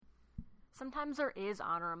Sometimes there is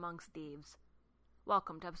honor amongst thieves.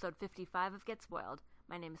 Welcome to episode 55 of Get Spoiled.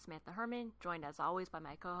 My name is Samantha Herman, joined as always by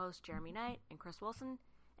my co-hosts Jeremy Knight and Chris Wilson,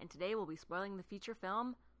 and today we'll be spoiling the feature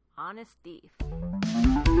film, Honest Thief.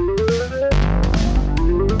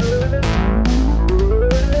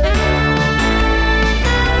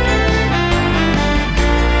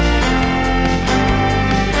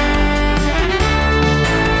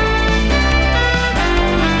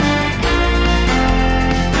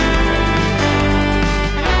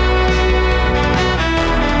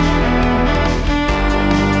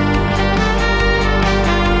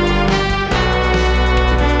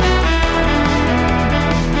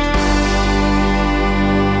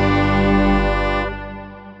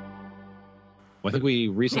 I think we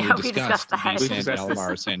recently discussed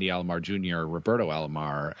the Sandy Alomar Jr., Roberto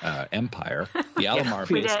Alomar empire, the Alomar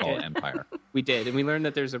baseball empire. We did, and we learned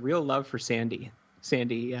that there's a real love for Sandy.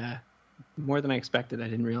 Sandy, more than I expected. I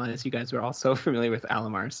didn't realize you guys were all so familiar with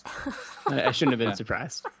Alomars. I shouldn't have been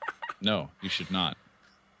surprised. No, you should not.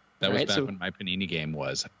 That was back when my Panini game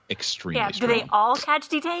was extremely strong. Do they all catch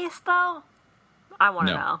D-Taste, though? I want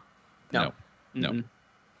to know. No. Mm-hmm.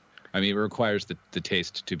 I mean, it requires the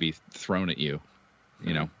taste to be thrown at you.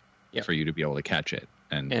 You know, for you to be able to catch it,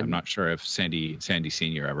 and I'm not sure if Sandy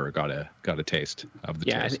Senior ever got a taste of the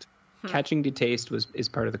taste. Catching the taste is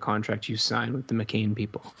part of the contract you signed with the McCain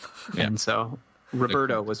people, and so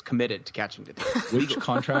Roberto was committed to catching the taste. Which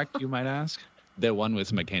contract, you might ask? The one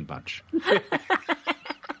with McCain Punch. Was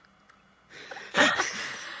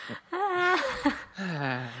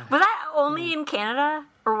that only in Canada,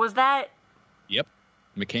 or was that? Yep,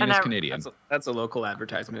 McCain is Canadian. That's a local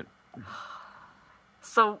advertisement.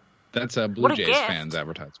 So that's a Blue Jays fans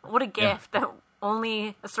advertisement. What a gift that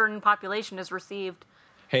only a certain population has received.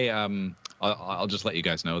 Hey, I'll just let you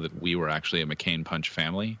guys know that we were actually a McCain Punch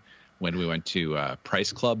family when we went to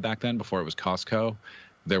Price Club back then. Before it was Costco,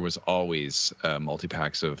 there was always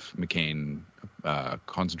multi-packs of McCain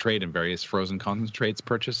concentrate and various frozen concentrates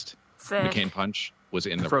purchased. Sick. McCain Punch was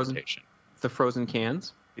in the rotation. The frozen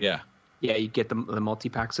cans. Yeah, you get the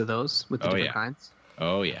multi-packs of those with the different kinds.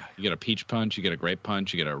 Oh, yeah. You get a peach punch, you get a grape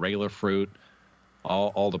punch, you get a regular fruit,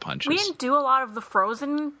 all the punches. We didn't do a lot of the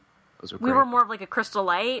frozen. Those were we were more of like a Crystal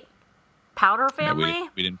Light powder family. Yeah,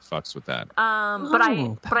 we didn't fucks with that. But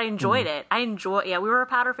I enjoyed it. We were a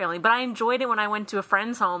powder family, but I enjoyed it when I went to a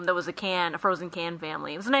friend's home that was a frozen can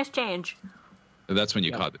family. It was a nice change. That's when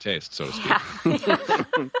you caught the taste, so to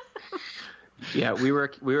speak. Yeah, we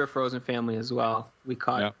were a frozen family as well. We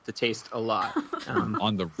caught the taste a lot.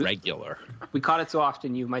 On the regular. We caught it so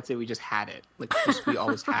often you might say we just had it. We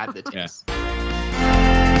always had the taste.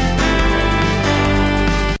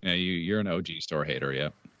 Yeah, you're an OG store hater, yeah.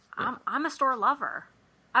 I'm a store lover.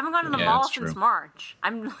 I haven't gone to the mall since March.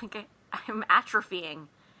 I'm atrophying.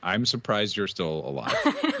 I'm surprised you're still alive.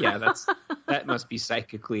 Yeah, that must be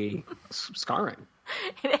psychically scarring.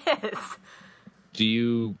 It is. Do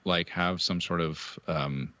you have some sort of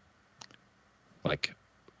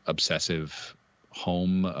obsessive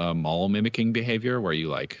home mall mimicking behavior where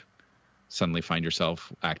you suddenly find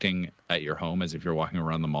yourself acting at your home as if you're walking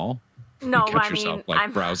around the mall? No, you catch yourself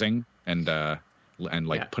browsing and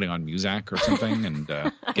putting on Muzak or something and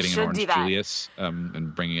getting an Orange Julius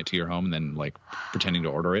and bringing it to your home and then pretending to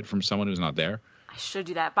order it from someone who's not there. I should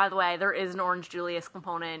do that. By the way, there is an Orange Julius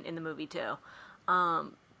component in the movie too.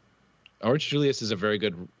 Orange Julius is a very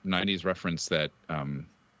good 90s reference that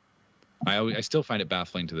I still find it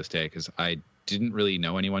baffling to this day because I didn't really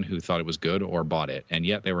know anyone who thought it was good or bought it, and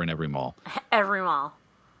yet they were in every mall. Every mall.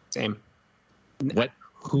 Same.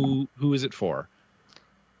 Who is it for?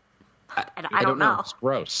 I don't know. It's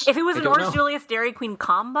gross. If it was an Orange Julius Dairy Queen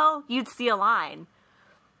combo, you'd see a line.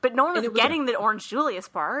 But no one was getting the Orange Julius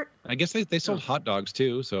part. I guess they sold hot dogs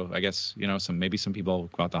too, so I guess maybe some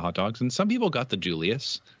people got the hot dogs, and some people got the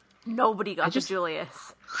Julius. Nobody got the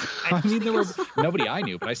Julius. I mean, there were nobody I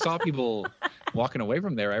knew, but I saw people walking away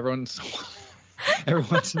from there every once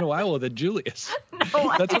in a while with a Julius.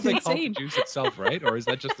 No, that's what they call the juice itself, right? Or is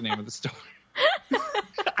that just the name of the store?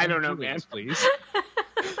 I don't know, Julius, man. Please.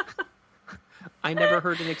 I never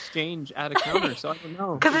heard an exchange at a counter, so I don't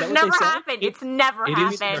know. Because it's never happened. It's never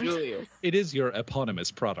happened. It is your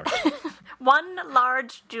eponymous product. One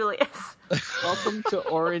large Julius. Welcome to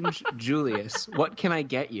Orange Julius. What can I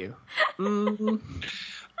get you?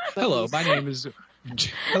 Hello, my name is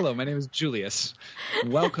Julius.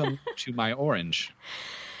 Welcome to my orange.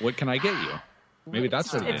 What can I get you? Maybe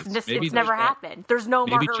that's what it is. It's never happened. There's no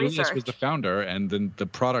market research. Maybe Julius was the founder, and then the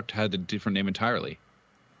product had a different name entirely.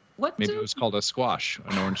 Maybe it was called a squash,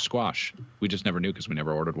 an orange squash. We just never knew because we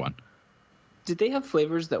never ordered one. Did they have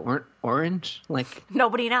flavors that weren't orange?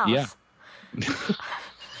 Nobody knows. Yeah.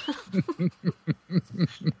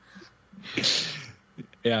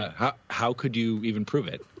 Yeah. How could you even prove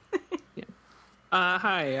it?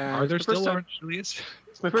 Hi. Are there still Orange Julius?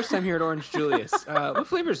 It's my first time here at Orange Julius. What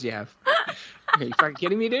flavors do you have? Are you fucking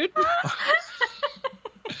kidding me, dude?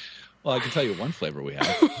 Well, I can tell you one flavor we have.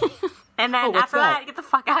 And then after that, get the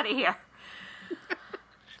fuck out of here.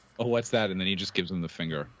 Oh, what's that? And then he just gives him the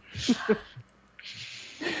finger.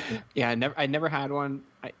 Yeah, I never had one.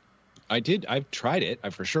 I did. I've tried it. I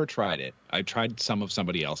for sure tried it. I tried some of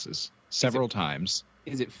somebody else's several times.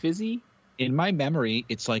 Is it fizzy? In my memory,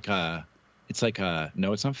 it's like a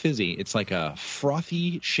no, it's not fizzy. It's like a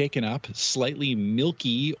frothy, shaken up, slightly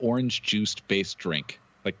milky orange juice based drink,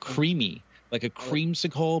 like creamy, like a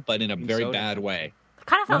creamsicle, but in a very bad way. It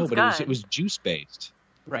kind of sounds good. No, but it was juice based.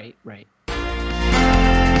 Right.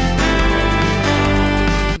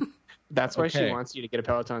 That's why she wants you to get a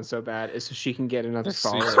Peloton so bad, is so she can get another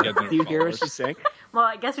follower. Do you hear what she's saying? Well,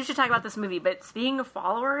 I guess we should talk about this movie. But speaking of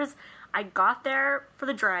followers, I got there for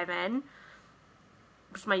the drive-in,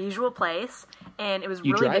 which is my usual place, and it was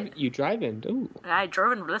really big. You drive in? Ooh. I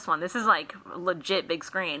drove in for this one. This is like a legit big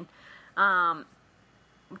screen,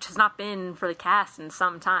 which has not been for the cast in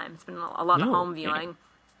some time. It's been a lot of home viewing.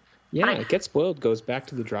 Yeah, Get Spoiled goes back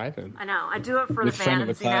to the drive-in. I know. I do it for the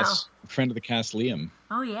fans, friend of the cast, Liam.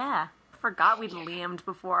 Oh, yeah. Forgot we'd Liamed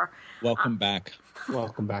before. Welcome back.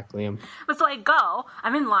 Welcome back, Liam. But so I go.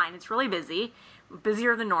 I'm in line. It's really busy.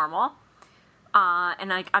 Busier than normal.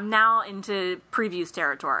 And I'm now into previews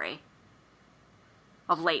territory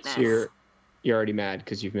of lateness. So you're already mad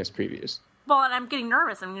because you've missed previews. Well, and I'm getting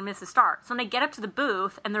nervous. I'm going to miss the start. So when I get up to the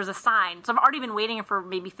booth, and there's a sign. So I've already been waiting for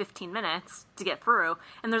maybe 15 minutes to get through.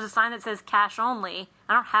 And there's a sign that says cash only.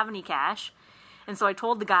 I don't have any cash. And so I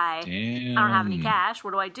told the guy, Damn. I don't have any cash.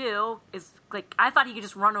 What do I do? I thought he could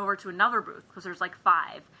just run over to another booth because there's like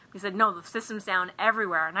 5. He said, no, the system's down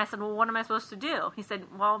everywhere. And I said, well, what am I supposed to do? He said,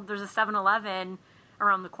 well, there's a 7-Eleven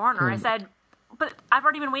around the corner. I said, but I've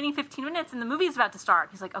already been waiting 15 minutes and the movie's about to start.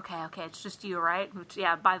 He's like, okay, it's just you, right? Which,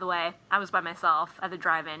 yeah, by the way, I was by myself at the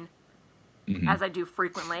drive-in, as I do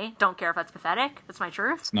frequently. Don't care if that's pathetic. That's my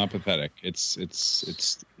truth. It's not pathetic. It's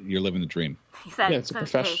you're living the dream. He said, it's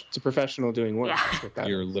a professional doing work. Yeah.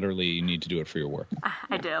 You need to do it for your work.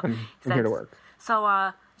 I do. I'm here to work.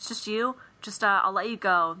 So, it's just you. Just, I'll let you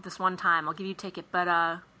go this one time. I'll give you a ticket, but,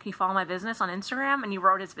 can you follow my business on Instagram? And he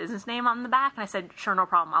wrote his business name on the back, and I said, sure, no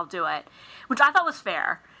problem, I'll do it. Which I thought was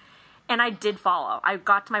fair. And I did follow. I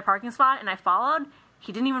got to my parking spot, and I followed.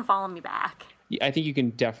 He didn't even follow me back. I think you can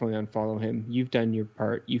definitely unfollow him. You've done your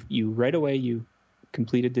part. You right away, you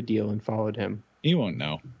completed the deal and followed him. He won't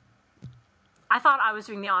know. I thought I was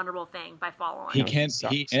doing the honorable thing by following. He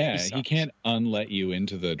can't unlet you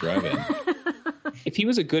into the drive-in. If he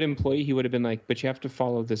was a good employee, he would have been like, but you have to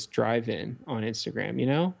follow this drive-in on Instagram, you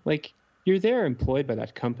know? Like, you're there employed by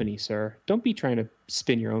that company, sir. Don't be trying to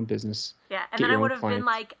spin your own business. Yeah, and then I would have been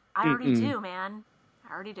like, I already do, man.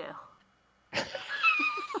 I already do.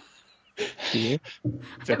 Do you?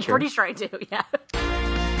 I'm pretty sure I do, yeah.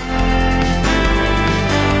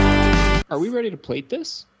 Are we ready to plate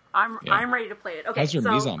this? I'm ready to play it. Okay, how's your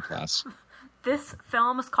mise en place? This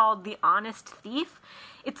film is called The Honest Thief.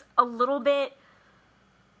 It's a little bit...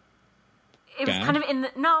 It was kind of in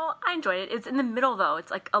the... No, I enjoyed it. It's in the middle, though.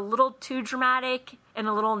 It's like a little too dramatic and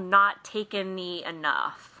a little not taken-y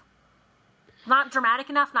enough. Not dramatic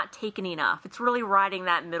enough, not taken enough. It's really riding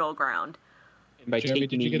that middle ground. And by Jeremy,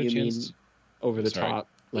 taken-y, you mean over the top?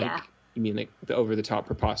 Like, yeah. You mean like the over-the-top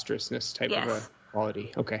preposterousness type of a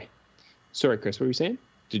quality? Okay. Sorry, Chris, what were you saying?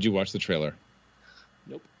 Did you watch the trailer?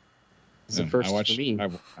 Nope. It's the first for me.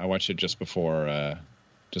 I watched it just before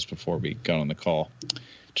we got on the call.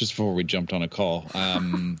 Just before we jumped on a call.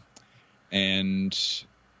 And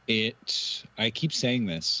I keep saying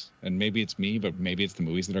this, and maybe it's me, but maybe it's the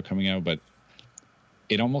movies that are coming out, but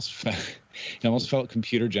it almost felt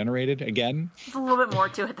computer generated again. There's a little bit more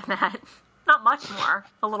to it than that. Not much more.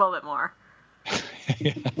 A little bit more.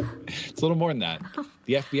 Yeah. It's a little more than that.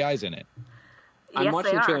 The FBI's in it. I'm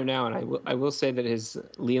watching the trailer now, and I will say that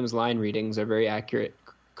Liam's line readings are very accurate.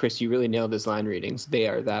 Chris, you really nailed his line readings. They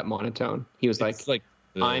are that monotone. He was like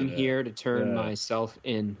I'm here to turn myself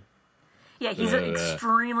in. Yeah, he's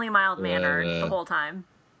extremely mild-mannered the whole time.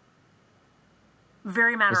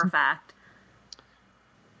 Very matter-of-fact.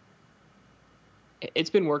 It's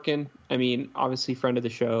been working. I mean, obviously friend of the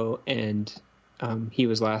show, and he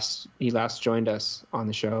last joined us on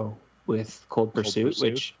the show with Cold Pursuit,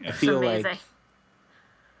 which I feel like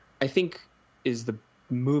I think is the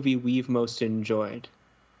movie we've most enjoyed,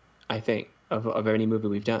 I think, of any movie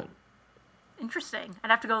we've done. Interesting.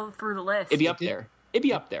 I'd have to go through the list. It'd be up there. It'd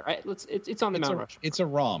be up there, right? It's on the Mount Rushmore. It's a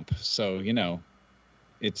romp, so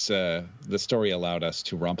it's the story allowed us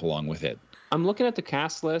to romp along with it. I'm looking at the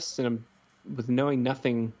cast list, and I'm with knowing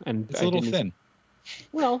nothing, and it's a little thin.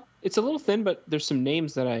 Well, it's a little thin, but there's some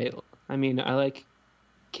names that I like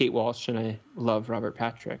Kate Walsh, and I love Robert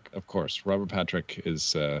Patrick. Of course, Robert Patrick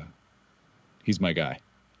is he's my guy.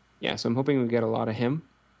 Yeah, so I'm hoping we get a lot of him.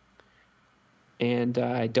 And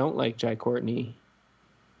I don't like Jai Courtney.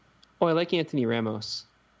 Oh, I like Anthony Ramos.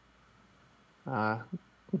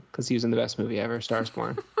 Because he was in the best movie ever, Star is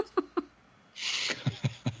Born.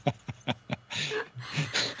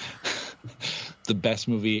 The best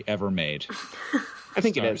movie ever made. I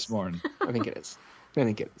think Star it is. Born. I think it is.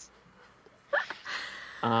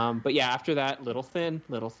 But yeah, after that, little thin.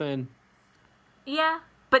 Yeah,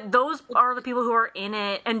 but those are the people who are in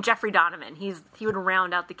it, and Jeffrey Donovan. He would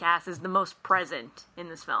round out the cast as the most present in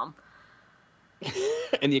this film.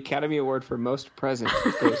 And the Academy Award for most present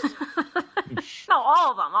goes. No,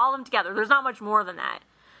 all of them together. There's not much more than that.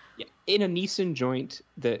 Yeah, in a Neeson joint,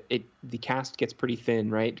 the cast gets pretty thin,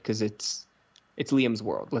 right? Because it's Liam's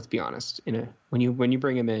world. Let's be honest. When you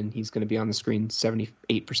bring him in, he's going to be on the screen 78%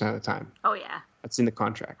 of the time. Oh yeah, that's in the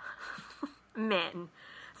contract. Man,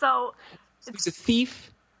 so he's a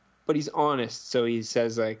thief, but he's honest. So he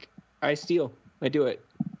says like, "I steal, I do it."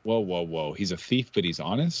 Whoa! He's a thief, but he's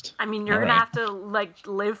honest. I mean, you're gonna have to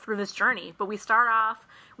live through this journey. But we start off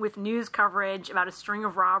with news coverage about a string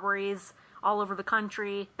of robberies all over the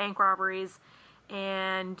country, bank robberies,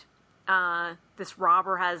 and this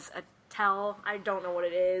robber has a tell. I don't know what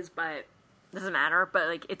it is, but it doesn't matter.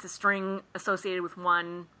 But it's a string associated with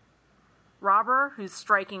one robber who's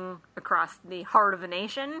striking across the heart of a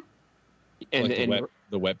nation. And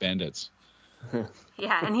the Wet Bandits.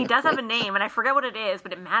 Yeah, and he does have a name, and I forget what it is,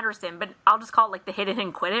 but it matters to him. But I'll just call it the hit it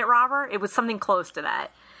and quit it robber. It was something close to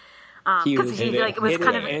that. Because it was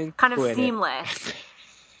kind of seamless.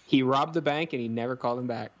 He robbed the bank and he never called him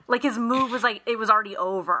back. His move was it was already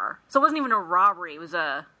over, so it wasn't even a robbery. It was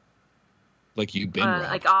a you've been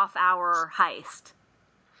robbed. Off-hour heist.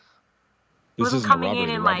 This isn't a robbery.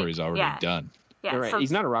 The robbery's already done. Yeah, right.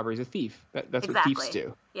 He's not a robber. He's a thief. That's exactly what thieves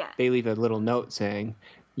do. Yeah, they leave a little note saying,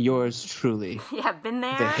 "Yours truly." Yeah, been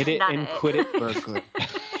there. The hit it and quit it burglar.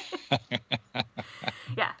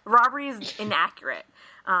 Yeah, robbery is inaccurate.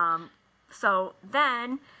 So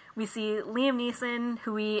then we see Liam Neeson,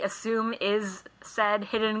 who we assume is said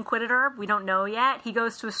hit it and quit it. We don't know yet. He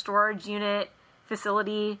goes to a storage unit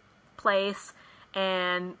facility place,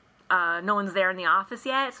 and no one's there in the office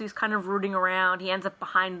yet, so he's kind of rooting around. He ends up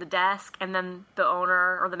behind the desk, and then the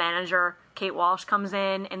owner or the manager, Kate Walsh, comes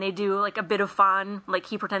in, and they do a bit of fun.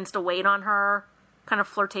 He pretends to wait on her, kind of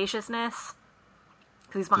flirtatiousness,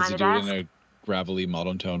 because he's behind the desk. Does he do it in a gravelly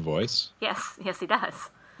monotone voice? Yes, he does.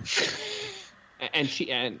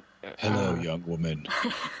 Hello, young woman.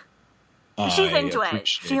 She's into it.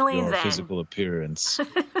 She leans your in. Physical appearance.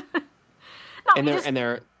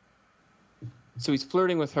 So he's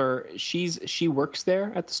flirting with her. She works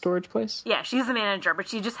there at the storage place? Yeah, she's the manager, but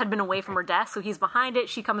she just had been away from her desk, so he's behind it.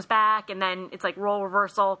 She comes back, and then it's role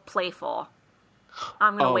reversal, playful.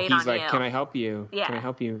 I'm going to wait on you. He's like, can I help you? Yeah. Can I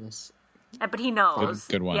help you in this? But he knows.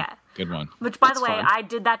 Good one. Yeah. Good one. Which, by the way, I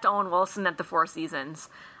did that to Owen Wilson at the Four Seasons.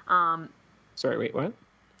 Sorry, wait, what?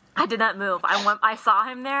 I did that move. I saw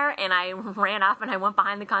him there, and I ran up, and I went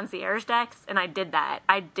behind the concierge desk, and I did that.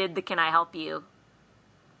 I did the "Can I help you?"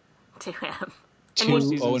 to him. Four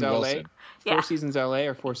Seasons LA? Wilson. Yeah. Four Seasons LA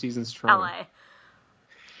or Four Seasons Toronto? LA.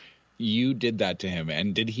 You did that to him,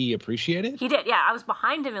 and did he appreciate it? He did, yeah. I was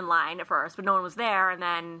behind him in line at first, but no one was there, and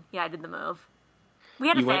then, I did the move. We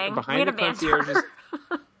had a thing. We had a banter.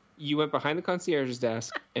 You went behind the concierge's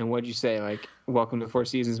desk, and what'd you say? "Welcome to Four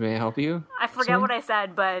Seasons, may I help you?" I forget what I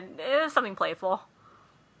said, but it was something playful.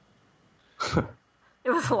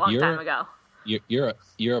 It was a long time ago. You're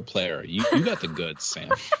a player. You got the goods,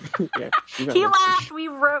 Sam. Yeah, he laughed. We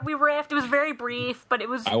riffed. It was very brief, but it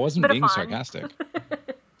was. I wasn't being sarcastic.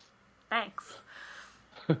 Thanks.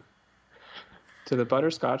 To the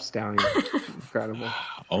butterscotch stallion, incredible.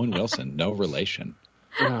 Owen Wilson, no relation.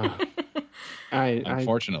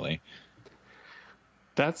 Unfortunately,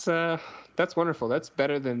 that's wonderful. That's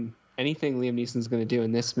better than anything Liam Neeson's going to do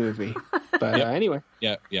in this movie. But anyway,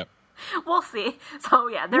 yep. We'll see. So,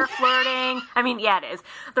 they're flirting. I mean, it is.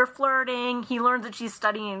 They're flirting. He learns that she's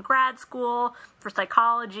studying in grad school for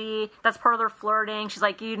psychology. That's part of their flirting. She's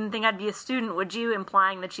like, you didn't think I'd be a student, would you?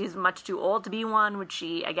 Implying that she's much too old to be one, which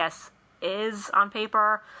she, I guess, is on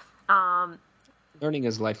paper. Learning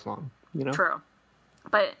is lifelong, True.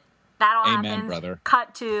 But that all happens. Brother.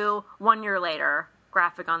 Cut to 1 year later,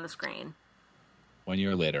 graphic on the screen. 1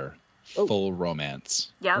 year later, full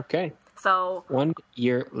romance. Yep. Okay. So 1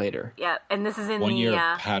 year later. Yeah, and this is in 1 year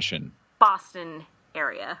the of passion. Boston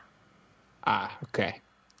area. Okay.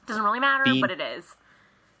 Doesn't really matter, but it is.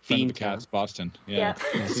 Friend of the Cats, Boston. Yeah.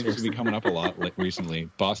 It seems to be coming up a lot recently.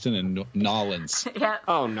 Boston and Nolans. Yeah.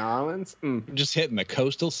 Oh, Nolans? Just hitting the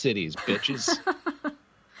coastal cities, bitches.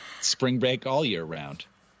 Spring break all year round.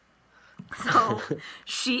 So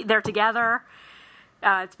they're together.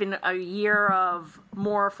 It's been a year of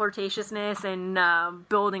more flirtatiousness and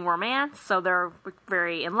building romance, so they're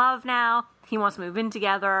very in love now. He wants to move in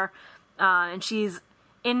together, and she's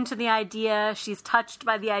into the idea. She's touched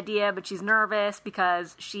by the idea, but she's nervous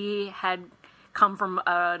because she had come from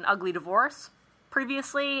an ugly divorce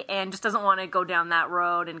previously and just doesn't want to go down that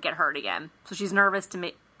road and get hurt again. So she's nervous to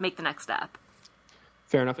make the next step.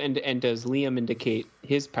 Fair enough. And does Liam indicate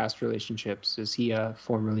his past relationships? Is he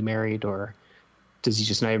formerly married, or does he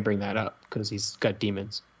just not even bring that up because he's got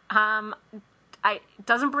demons?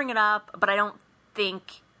 Doesn't bring it up, but I don't think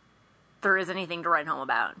there is anything to write home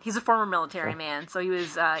about. He's a former military man, so he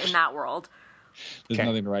was in that world. There's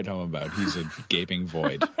nothing to write home about. He's a gaping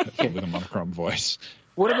void with a monochrome voice.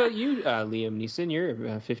 What about you, Liam Neeson? You're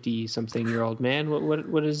a 50-something-year-old man.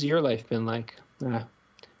 What has your life been like?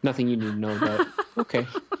 Nothing you need to know about. Okay.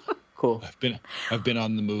 Cool. I've been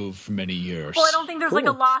on the move for many years. Well, I don't think there's like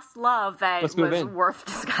a lost love that was worth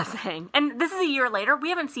discussing. And this is a year later. We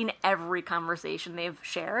haven't seen every conversation they've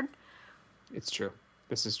shared. It's true.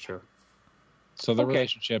 This is true. So the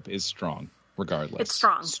relationship is strong, regardless. It's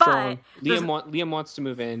strong. Strong. But Liam wants to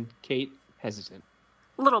move in. Kate, hesitant.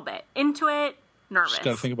 A little bit. Into it, nervous. She's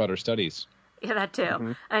got to think about her studies. Yeah, that too.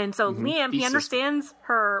 Mm-hmm. And so Liam, he understands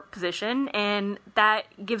her position, and that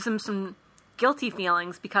gives him some guilty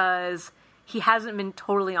feelings because he hasn't been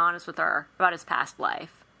totally honest with her about his past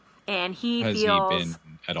life. And Has he been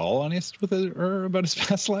at all honest with her about his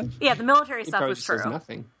past life? Yeah, the military stuff was true. Says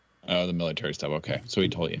nothing. Oh, the military stuff. Okay. So he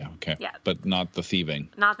told you. Okay. Yeah. But not the thieving.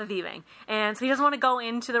 Not the thieving. And so he doesn't want to go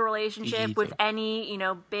into the relationship with any,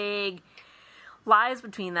 big lies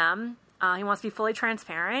between them. He wants to be fully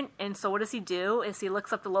transparent. And so what does he do is he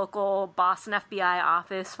looks up the local Boston FBI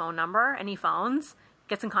office phone number and he phones,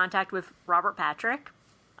 gets in contact with Robert Patrick,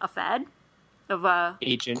 a Fed of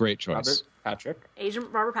Agent Great choice. Robert Patrick. Agent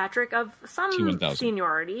Robert Patrick of some T-1000.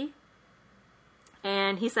 seniority.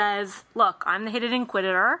 And he says, look, I'm the hidden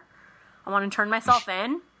inquisitor. I want to turn myself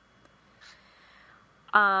in.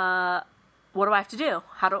 What do I have to do?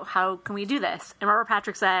 How can we do this? And Robert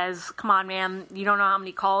Patrick says, come on, man, you don't know how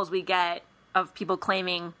many calls we get of people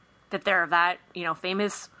claiming that they're that,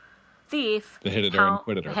 famous thief. The hidden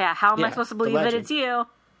inquisitor. Yeah, how am I supposed to believe that it's you?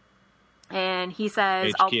 And he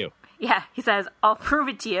says, HQ. I'll prove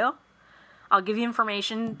it to you. I'll give you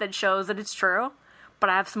information that shows that it's true,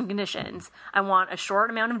 but I have some conditions. I want a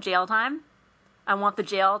short amount of jail time. I want the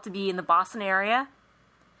jail to be in the Boston area.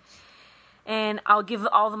 And I'll give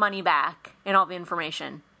all the money back and all the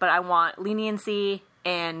information. But I want leniency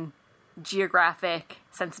and geographic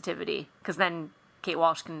sensitivity, because then Kate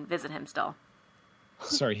Walsh can visit him still.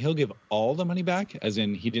 Sorry, he'll give all the money back? As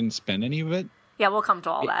in he didn't spend any of it? Yeah, we'll come to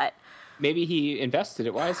all that. Maybe he invested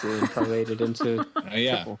it wisely and parlayed it into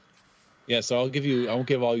triple. Yeah, so I won't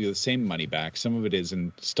give all you the same money back. Some of it is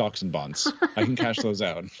in stocks and bonds. I can cash those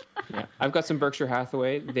out. Yeah, I've got some Berkshire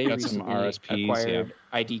Hathaway. They got recently some RSPs, acquired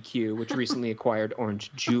IDQ, which recently acquired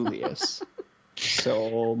Orange Julius.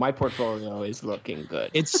 So my portfolio is looking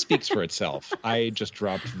good. It speaks for itself. I just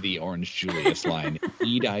dropped the Orange Julius line.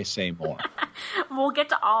 Need I say more? We'll get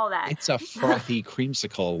to all that. It's a frothy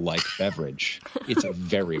creamsicle-like beverage. It's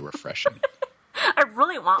very refreshing. I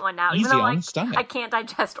really want one now. Easy even though on the stomach. I can't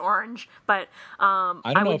digest orange, but I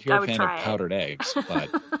don't know if you're a fan of it. powdered eggs, but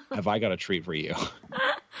have I got a treat for you?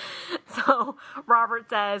 So Robert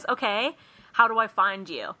says, okay, how do I find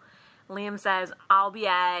you? Liam says, I'll be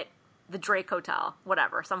at the Drake Hotel,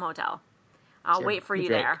 whatever, some hotel. I'll wait for you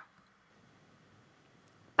there.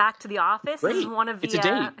 Back to the office. Great. This is one of the it's a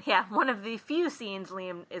date. one of the few scenes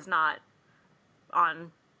Liam is not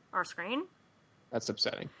on our screen. That's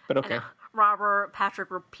upsetting, but okay. And Robert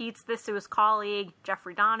Patrick repeats this to his colleague,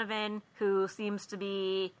 Jeffrey Donovan, who seems to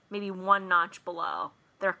be maybe one notch below.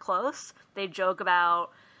 They're close. They joke about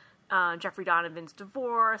Jeffrey Donovan's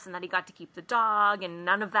divorce and that he got to keep the dog, and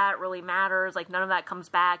none of that really matters. Like, none of that comes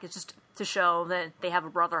back. It's just to show that they have a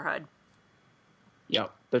brotherhood. Yeah,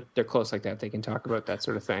 they're close like that. They can talk about that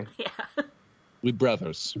sort of thing. Yeah. We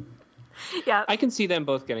brothers. Yeah. I can see them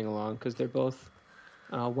both getting along because they're both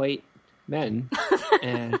white men,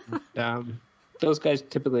 and those guys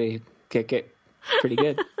typically kick it pretty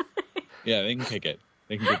good. Yeah, they can kick it.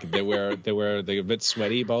 They can kick it. They're a bit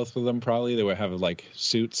sweaty, both of them probably. They would have like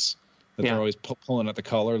suits that they're always pulling at the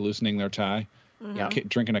collar, loosening their tie,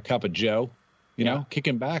 drinking a cup of Joe, you know,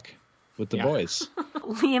 kicking back with the boys.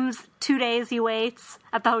 Liam's 2 days he waits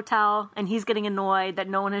at the hotel, and he's getting annoyed that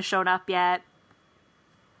no one has showed up yet.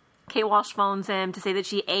 Kate Walsh phones him to say that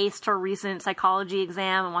she aced her recent psychology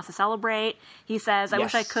exam and wants to celebrate. He says, I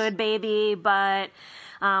wish I could, baby, but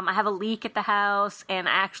I have a leak at the house, and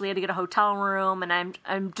I actually had to get a hotel room, and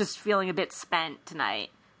I'm just feeling a bit spent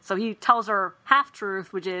tonight. So he tells her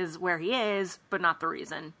half-truth, which is where he is, but not the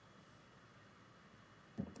reason.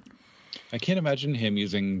 I can't imagine him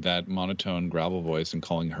using that monotone gravel voice and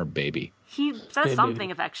calling her baby. He says something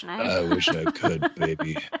affectionate. I wish I could,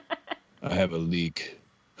 baby. I have a leak.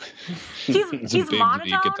 He's big monotone.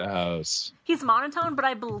 Leak at the house. He's monotone, but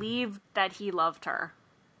I believe that he loved her.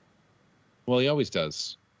 Well, he always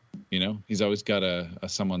does. You know, he's always got a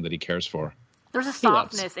someone that he cares for. There's a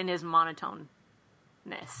softness in his monotoneness.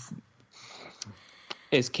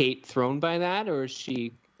 Is Kate thrown by that, or is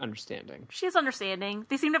she understanding? She's understanding.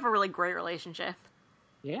 They seem to have a really great relationship.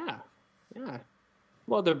 Yeah.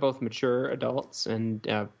 Well, they're both mature adults and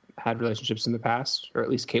had relationships in the past, or at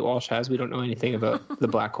least Kate Walsh has. We don't know anything about the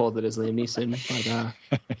black hole that is Liam Neeson,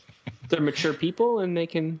 but they're mature people, and they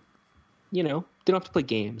can, you know, they don't have to play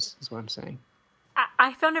games, is what I'm saying.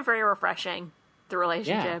 I found it very refreshing, the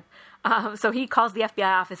relationship. Yeah. So he calls the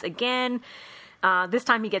FBI office again. This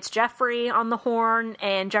time he gets Jeffrey on the horn,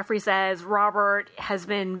 and Jeffrey says Robert has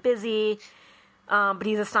been busy, but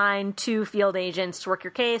he's assigned 2 field agents to work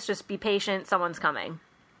your case. Just be patient. Someone's coming.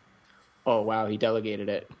 Oh, wow. He delegated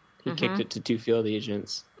it. He kicked it to 2 field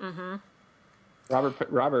agents. Mm-hmm.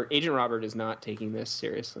 Agent Robert is not taking this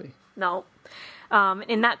seriously. No.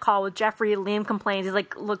 In that call with Jeffrey, Liam complains. He's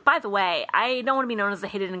like, look, by the way, I don't want to be known as the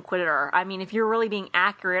hidden inquisitor. I mean, if you're really being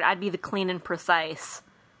accurate, I'd be the clean and precise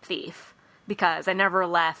thief, because I never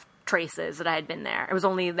left traces that I had been there. It was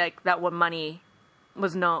only like that what money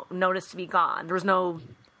was noticed to be gone. There was no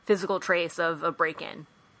physical trace of a break-in.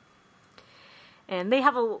 And they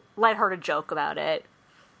have a lighthearted joke about it.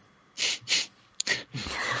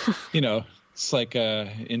 You know, it's like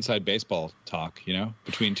inside baseball talk, you know,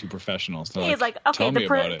 between 2 professionals. They're He's like, okay,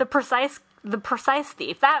 the precise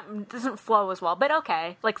thief, that doesn't flow as well, but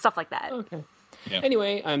okay, like stuff like that. Okay. Yeah.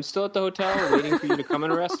 Anyway, I'm still at the hotel waiting for you to come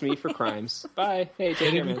and arrest me for crimes. Bye. Hey,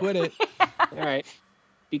 take care, man. Quit it. All right.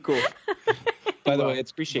 Be cool. By the way, it's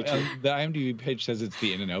appreciate you. The IMDb page says it's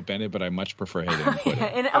the In-N-Out Bandit, but I much prefer Hit It and Quit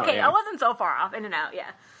It. I wasn't so far off. In-N-Out,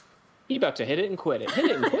 yeah. He about to hit it and quit it. Hit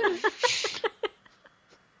it and quit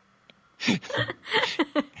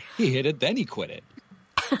it. He hit it, then he quit it.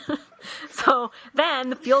 So then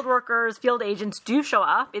the field agents do show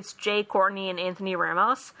up. It's Jay Courtney and Anthony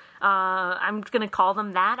Ramos. I'm going to call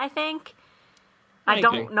them that, I think. I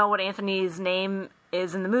don't know what Anthony's name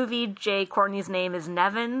is in the movie. Jay Courtney's name is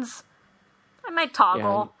Nevins. I might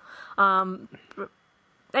toggle. Yeah.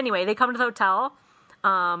 Anyway, they come to the hotel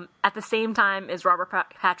at the same time as Robert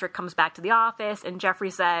Patrick comes back to the office, and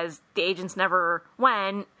Jeffrey says the agents never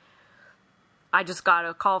went. I just got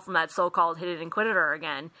a call from that so-called hit it and quit it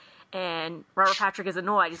again. And Robert Patrick is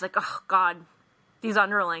annoyed. He's like, oh, God, these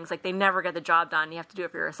underlings, like, they never get the job done. You have to do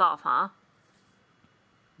it for yourself, huh?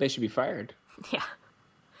 They should be fired. Yeah.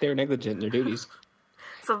 They're negligent in their duties.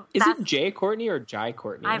 So is it Jay Courtney or Jai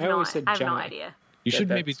Courtney? I have no idea. You should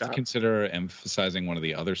maybe consider emphasizing one of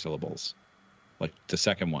the other syllables, like the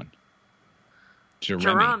second one.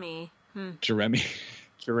 Jeremy. Jeremy.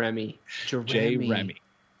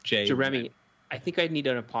 I think I'd need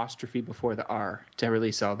an apostrophe before the R to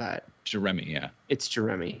really sell that. Jeremy, yeah. It's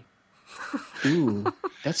Jeremy. Ooh,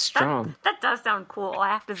 that's strong. That does sound cool, I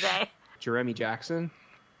have to say. Jeremy Jackson,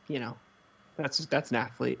 you know, that's an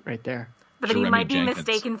athlete right there. But then he might be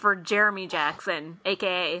mistaken for Jeremy Jackson,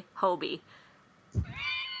 a.k.a. Hobie.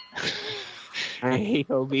 I hate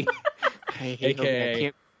Hobie.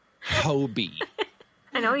 A.k.a. Hobie.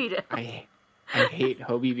 I know you do. I hate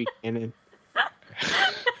Hobie Buchanan.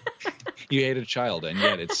 You hate a child, and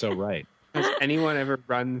yet it's so right. Has anyone ever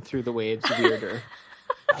run through the waves weirder?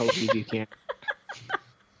 Hobie Buchanan.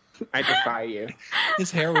 I defy you. His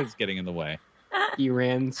hair was getting in the way. He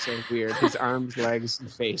ran so weird. His arms, legs, and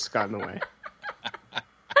face got in the way.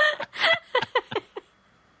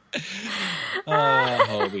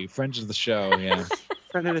 Hobie. Friend of the show, yeah.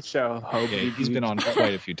 Friend of the show, Hobie. Yeah, he's been on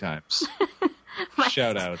quite a few times.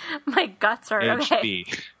 Shout out. My guts hurt. HB.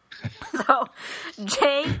 Okay. So,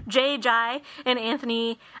 Jai, and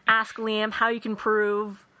Anthony ask Liam how you can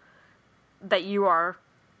prove that you are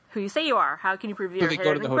who you say you are. How can you prove you're a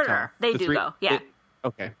hidden inquisitor? They do go, yeah.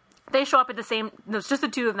 Okay. They show up at the same. It's just the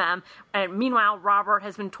 2 of them. And meanwhile, Robert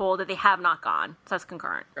has been told that they have not gone. So that's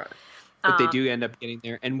concurrent. Got it. But they do end up getting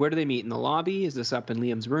there. And where do they meet? In the lobby? Is this up in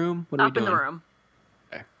Liam's room? What are we doing? Up in the room.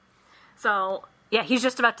 Okay. So, yeah, he's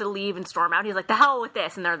just about to leave and storm out. He's like, the hell with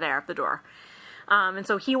this. And they're there at the door. And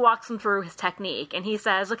so he walks them through his technique. And he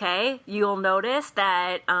says, okay, you'll notice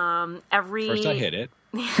that every... First I hit it.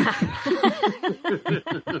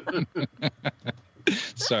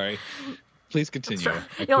 Sorry. Please continue.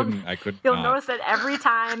 I couldn't. You'll notice that every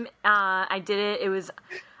time I did it, it was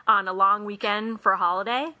on a long weekend for a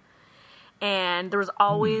holiday. And there was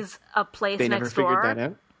always a place next door. They never figured that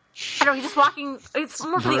out? I know, he's just walking. It's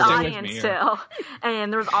more for the audience, too.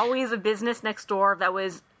 And there was always a business next door that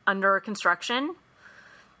was under construction.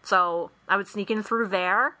 So I would sneak in through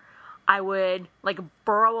there. I would, like,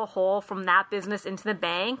 burrow a hole from that business into the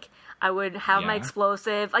bank. I would have my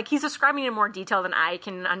explosive. Like, he's describing it in more detail than I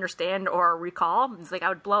can understand or recall. He's like, I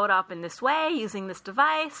would blow it up in this way using this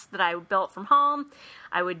device that I built from home.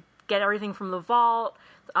 I would get everything from the vault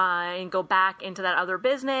and go back into that other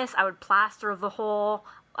business. I would plaster the hole,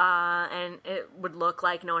 and it would look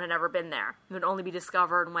like no one had ever been there. It would only be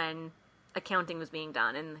discovered when accounting was being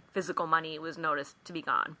done and physical money was noticed to be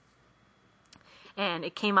gone. And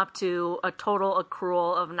it came up to a total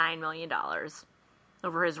accrual of $9 million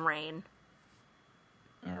over his reign.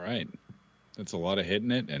 All right. That's a lot of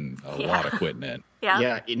hitting it and a lot of quitting it.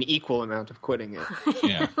 Yeah, an equal amount of quitting it.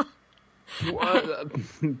 Yeah.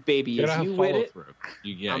 Baby, if you win it,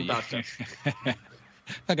 I'm about to.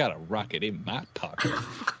 I got a rocket in my pocket.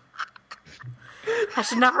 I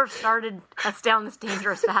should never have started us down this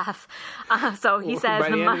dangerous path. So he says... By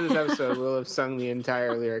the end of this episode, we'll have sung the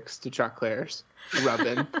entire lyrics to Chuck Clare's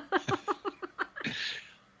Rubbin'.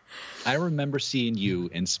 I remember seeing you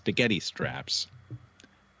in spaghetti straps.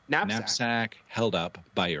 Knapsack held up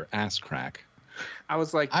by your ass crack. I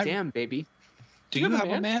was like, damn, baby. Do you have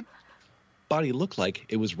a man? Body looked like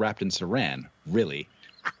it was wrapped in saran. Really?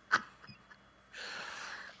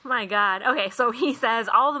 My God. Okay, so he says,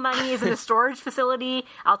 all the money is in a storage facility.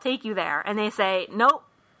 I'll take you there. And they say, nope,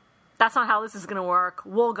 that's not how this is going to work.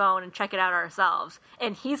 We'll go and check it out ourselves.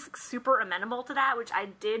 And he's super amenable to that, which I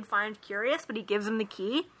did find curious, but he gives him the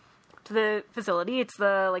key to the facility. It's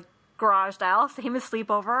the, like, garage style, same as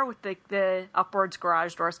Sleepover with the upwards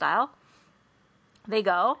garage door style. They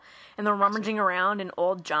go, and they're rummaging around in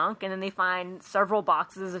old junk, and then they find several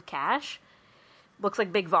boxes of cash. Looks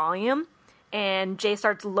like big volume. And Jay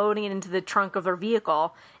starts loading it into the trunk of their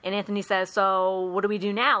vehicle. And Anthony says, so what do we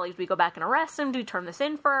do now? Like, do we go back and arrest him? Do we turn this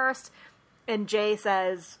in first? And Jay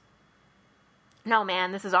says, no,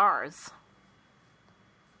 man, this is ours.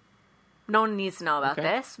 No one needs to know about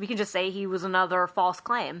this. We can just say he was another false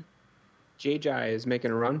claim. Jay is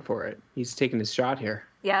making a run for it. He's taking his shot here.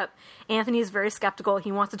 Yep. Anthony is very skeptical.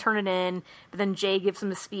 He wants to turn it in, but then Jay gives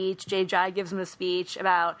him a speech. Jay gives him a speech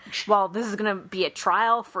about, well, this is going to be a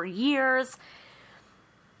trial for years.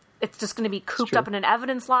 It's just going to be cooped up in an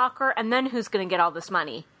evidence locker, and then who's going to get all this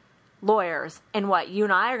money? Lawyers. And what, you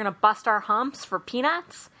and I are going to bust our humps for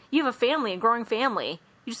peanuts? You have a family, a growing family.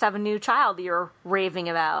 You just have a new child that you're raving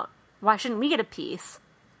about. Why shouldn't we get a piece?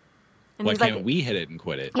 And why can't we hit it and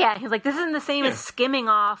quit it? Yeah, he's like, this isn't the same as skimming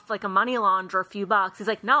off like a money launderer a few bucks. He's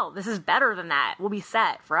like, no, this is better than that. We'll be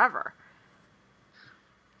set forever.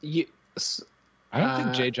 I don't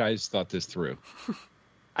think Jay-Jai's thought this through.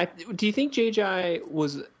 Do you think Jay-Jai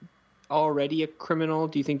was already a criminal?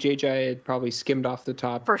 Do you think Jay-Jai had probably skimmed off the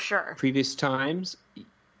top for sure previous times?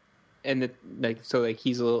 And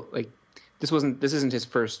he's a little like this isn't his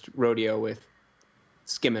first rodeo with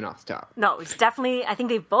skimming off the top. No, it's definitely, I think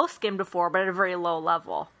they've both skimmed before, but at a very low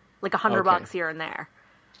level. Like $100 here and there.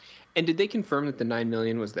 And did they confirm that the $9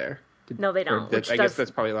 million was there? No, they don't. I guess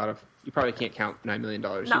that's probably a lot of, you probably can't count $9 million.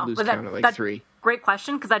 No, you lose count at like 3. Great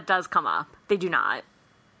question, because that does come up. They do not.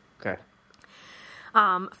 Okay.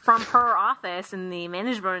 From her office in the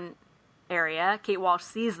management area, Kate Walsh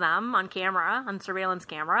sees them on camera, on surveillance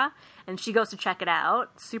camera, and she goes to check it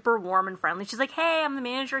out. Super warm and friendly. She's like, hey, I'm the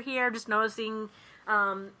manager here, just noticing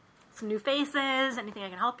some new faces, anything I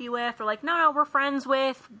can help you with? Or like, no, we're friends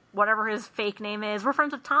with whatever his fake name is. We're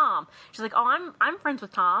friends with Tom. She's like, oh, I'm friends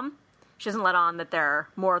with Tom. She doesn't let on that they're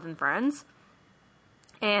more than friends.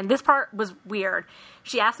 And this part was weird.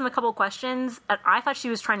 She asked him a couple of questions, and I thought she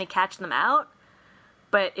was trying to catch them out,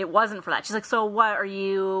 but it wasn't for that. She's like, so what, are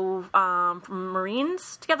you from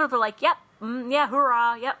Marines together? They're like, yep, yeah,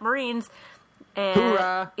 hoorah, yep, Marines. And,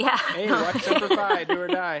 hoorah! Yeah. Hey, watch Semper Fi, do or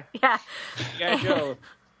die. Yeah. Yeah, Joe.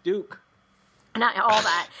 Duke. Not all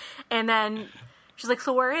that. And then she's like,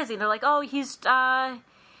 so where is he? And they're like, oh, he's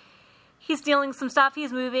stealing some stuff.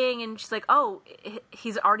 He's moving. And she's like, oh,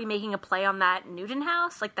 he's already making a play on that Newton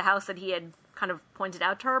house, like the house that he had kind of pointed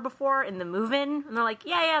out to her before in the move-in. And they're like,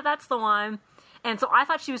 yeah, that's the one. And so I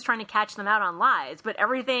thought she was trying to catch them out on lies, but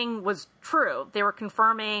everything was true. They were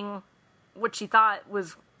confirming what she thought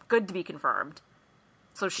was good to be confirmed.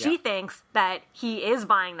 So she thinks that he is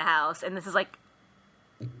buying the house, and this is like,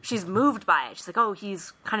 she's moved by it. She's like, oh,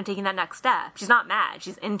 he's kind of taking that next step. She's not mad.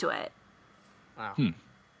 She's into it. Wow.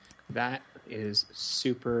 That is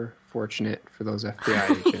super fortunate for those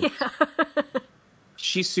FBI agents. Yeah.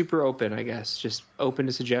 She's super open, I guess. Just open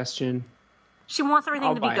to suggestion. She wants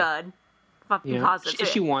everything to be good. Be positive.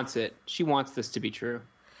 She wants it. She wants this to be true.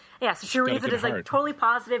 Yeah, so she reads it as like totally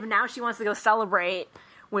positive, and now she wants to go celebrate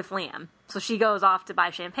with Liam. So she goes off to buy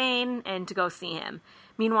champagne and to go see him.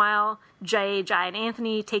 Meanwhile, Jai and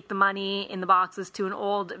Anthony take the money in the boxes to an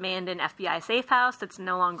old abandoned FBI safe house that's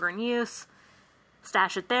no longer in use,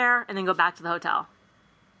 stash it there, and then go back to the hotel.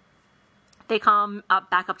 They come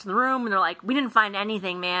back up to the room, and they're like, we didn't find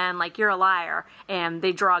anything, man. Like, you're a liar. And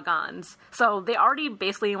they draw guns. So they already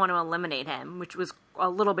basically want to eliminate him, which was a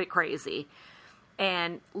little bit crazy.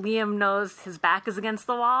 And Liam knows his back is against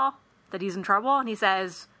the wall, that he's in trouble, and he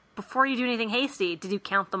says, before you do anything hasty, did you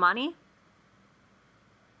count the money?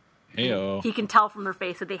 Heyo. He can tell from their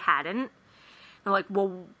face that they hadn't. They're like,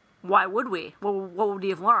 well, why would we? Well, what would you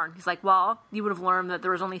have learned? He's like, well, you would have learned that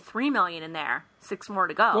there was only $3 million in there, 6 more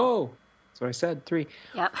to go. Whoa. That's what I said, 3.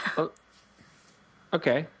 Yep. Oh,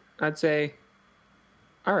 okay. I'd say,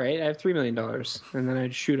 all right, I have $3 million, and then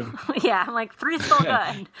I'd shoot him. Yeah, I'm like, 3's still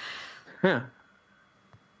good. Yeah.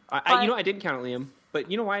 I didn't count it, Liam. But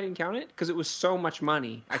you know why I didn't count it? Because it was so much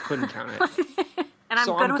money, I couldn't count it. And I'm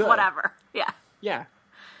good with whatever. Yeah. Yeah.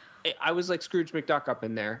 I was like Scrooge McDuck up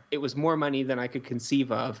in there. It was more money than I could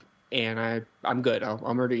conceive of, and I'm good.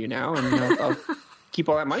 I'll murder you now, and I'll keep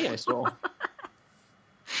all that money I stole.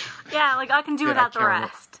 Yeah, like I can do without the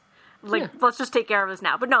rest. Let's just take care of this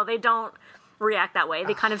now. But no, they don't react that way.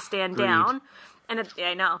 They kind of stand down. And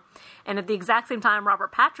I know. And at the exact same time,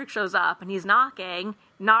 Robert Patrick shows up, and he's knocking,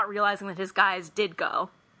 not realizing that his guys did go.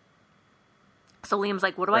 So Liam's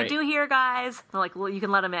like, what do I do here, guys? They're like, well, you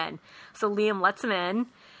can let him in. So Liam lets him in.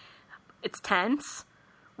 It's tense.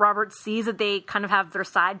 Robert sees that they kind of have their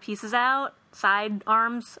side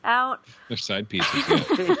arms out. Their side pieces,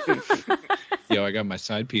 yeah. Yo, I got my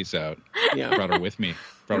side piece out. Yeah. Brought her with me.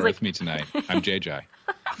 With me tonight. I'm JJ.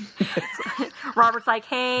 Robert's like,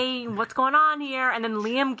 hey, what's going on here? And then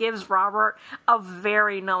Liam gives Robert a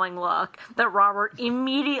very knowing look that Robert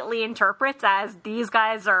immediately interprets as these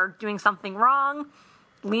guys are doing something wrong.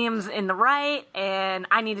 Liam's in the right, and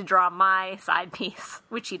I need to draw my side piece,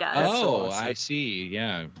 which he does. Oh, I see.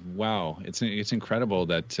 Yeah. Wow. It's incredible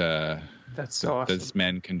that that's so awesome. This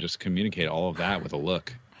man can just communicate all of that with a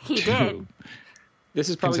look. He did. This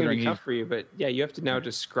is probably going to be tough for you, but yeah, you have to now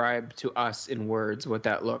describe to us in words what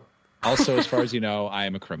that look. Also, as far as you know, I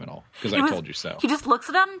am a criminal because I told you so. He just looks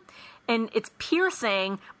at him, and it's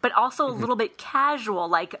piercing, but also a little bit casual.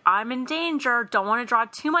 Like, I'm in danger, don't want to draw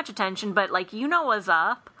too much attention, but like, you know what's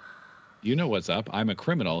up. You know what's up. I'm a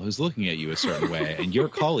criminal who's looking at you a certain way, and your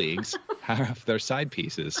colleagues have their side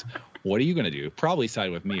pieces. What are you going to do? Probably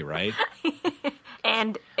side with me, right?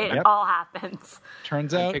 And it all happens.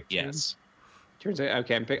 Turns out, yes. Turns out,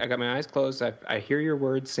 okay, I got my eyes closed. I hear your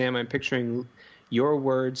words, Sam. I'm picturing your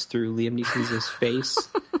words through Liam Neeson's face,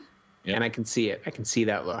 and I can see it. I can see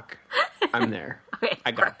that look. I'm there. Okay,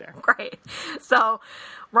 I got there. Great. So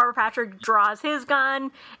Robert Patrick draws his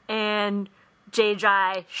gun, and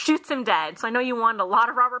JJ shoots him dead. So I know you wanted a lot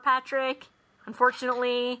of Robert Patrick.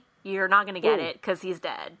 Unfortunately, you're not going to get it because he's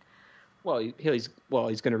dead. Well, he's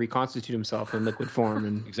going to reconstitute himself in liquid form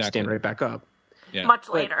and stand right back up. Yeah. Much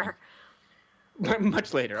later.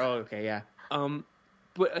 Much later. Oh, okay, yeah.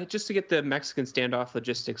 But just to get the Mexican standoff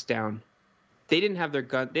logistics down, they didn't have their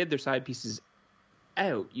gun. They had their side pieces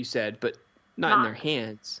out, you said, but not in their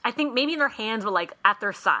hands. I think maybe in their hands, but like at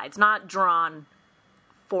their sides, not drawn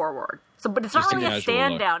forward. So, but it's not really a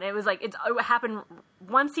stand down. It was like it happened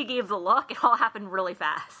once he gave the look. It all happened really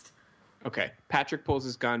fast. Okay, Patrick pulls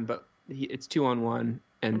his gun, but it's 2-on-1,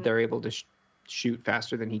 and they're able to shoot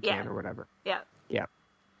faster than he can, or whatever. Yeah. Yeah.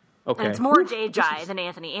 Okay. And it's more JJ than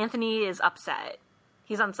Anthony. Anthony is upset.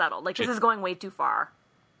 He's unsettled. Like, this is going way too far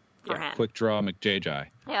for him. Quick draw McJJ.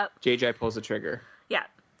 Yep. JJ pulls the trigger. Yeah.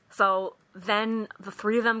 So then the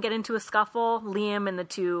three of them get into a scuffle. Liam and the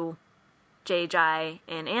two, JJ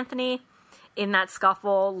and Anthony. In that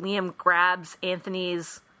scuffle, Liam grabs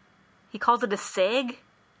Anthony's, he calls it a SIG.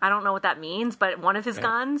 I don't know what that means, but one of his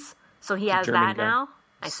guns. So he has that now.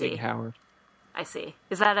 I see. Sig Howard. I see.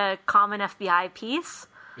 Is that a common FBI piece?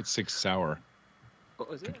 It's Sig Sauer. What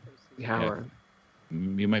was it? Sig Howard. Yeah.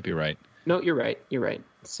 You might be right. No, you're right. You're right.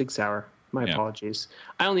 Sig Sauer. My apologies.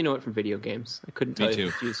 I only know it from video games. I couldn't tell you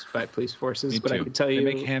if it's used by police forces, but I could tell you...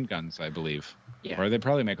 They make handguns, I believe. Yeah. Or they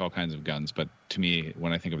probably make all kinds of guns, but to me,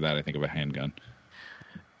 when I think of that, I think of a handgun.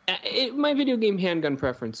 My video game handgun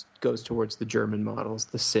preference goes towards the German models,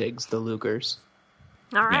 the SIGs, the Lugers.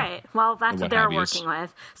 All right. Yeah. Well, that's what they're working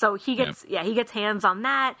with. So he gets he gets hands on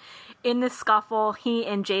that. In this scuffle, he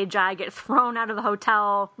and Jai get thrown out of the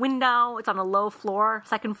hotel window. It's on a low floor,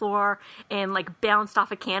 second floor, and like bounced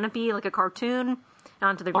off a canopy like a cartoon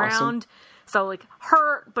onto the ground. So like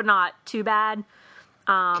hurt, but not too bad.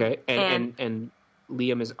 Okay. And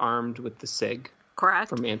Liam is armed with the SIG. Correct.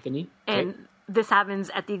 From Anthony. And this happens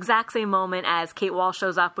at the exact same moment as Kate Walsh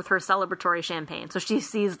shows up with her celebratory champagne. So she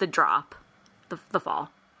sees the drop. The fall.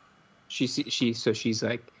 She's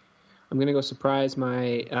like, I'm gonna go surprise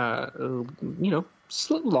my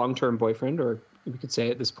long-term boyfriend, or we could say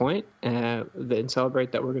at this point, and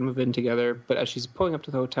celebrate that we're gonna move in together. But as she's pulling up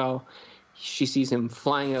to the hotel, she sees him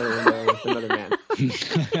flying out of the window with another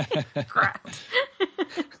man. Correct.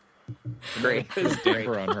 Great. It's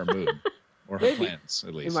damper on her mood or her plans,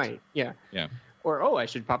 at least. It might. Yeah. Yeah. Or, I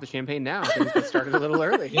should pop the champagne now. Things get started a little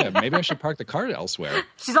early. Yeah, maybe I should park the car elsewhere.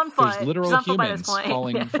 She's on foot. There's literal humans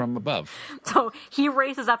falling from above. So he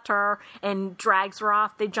races up to her and drags her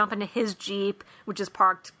off. They jump into his Jeep, which is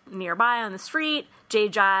parked nearby on the street.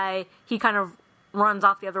 Jai, he kind of runs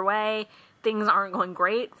off the other way. Things aren't going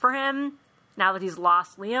great for him now that he's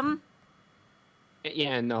lost Liam.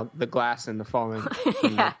 Yeah, and the glass and the falling.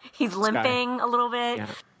 He's limping a little bit. Yeah.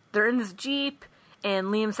 They're in this Jeep. And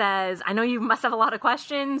Liam says, I know you must have a lot of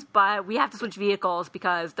questions, but we have to switch vehicles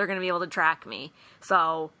because they're going to be able to track me.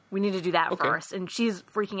 So we need to do that first. And she's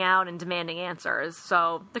freaking out and demanding answers.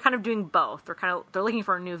 So they're kind of doing both. They're looking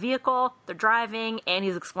for a new vehicle, they're driving, and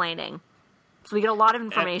he's explaining. So we get a lot of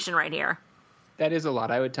information right here. That is a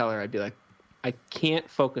lot. I would tell her, I'd be like, I can't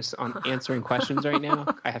focus on answering questions right now.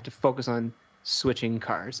 I have to focus on switching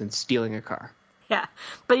cars and stealing a car. Yeah,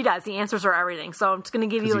 but he does. He answers her everything. So I'm just going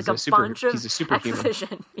to give you like a bunch of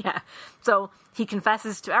exposition. Yeah. So he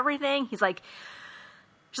confesses to everything. She's like,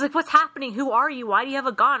 what's happening? Who are you? Why do you have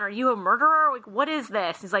a gun? Are you a murderer? Like, what is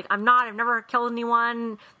this? He's like, I'm not. I've never killed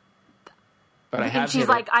anyone. But I have. And she's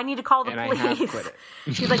like, I need to call the police. I have quit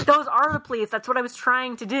it. She's like, those are the police. That's what I was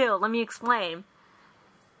trying to do. Let me explain.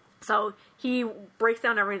 So he breaks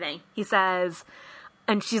down everything. He says...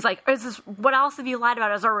 And she's like, what else have you lied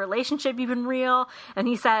about? Is our relationship even real? And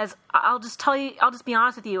he says, I'll just be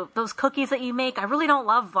honest with you. Those cookies that you make, I really don't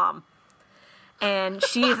love them. And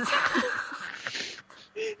she's...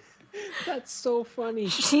 That's so funny.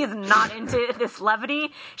 She's not into this levity.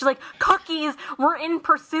 She's like, cookies, we're in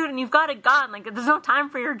pursuit and you've got a gun. Like, there's no time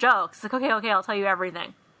for your jokes. It's like, okay, I'll tell you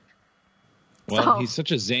everything. Well, he's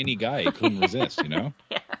such a zany guy. He couldn't resist, you know?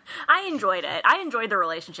 Yeah. I enjoyed it. I enjoyed the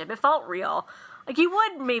relationship. It felt real. Like, you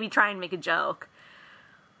would maybe try and make a joke.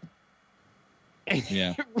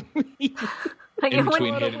 Yeah. Like, in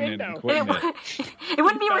between hitting and quitting it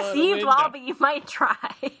wouldn't be received well, but you might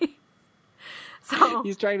try. So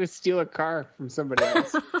he's trying to steal a car from somebody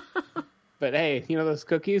else. But hey, those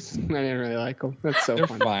cookies? I didn't really like them. That's so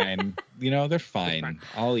funny. They're fine. They're fine.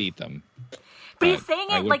 I'll eat them. But he's saying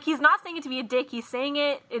it like he's not saying it to be a dick. He's saying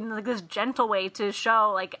it in like this gentle way to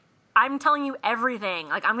show like, I'm telling you everything.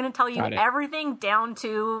 Like, I'm going to tell you everything down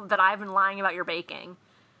to that I've been lying about your baking.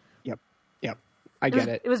 Yep. I get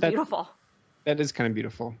it. It was beautiful. That is kind of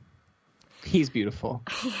beautiful. He's beautiful.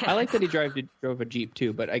 Yes. I like that he drove a Jeep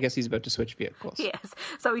too, but I guess he's about to switch vehicles. Yes.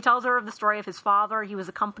 So he tells her of the story of his father. He was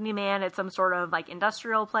a company man at some sort of like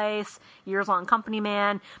industrial place, years-long company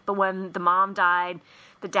man. But when the mom died,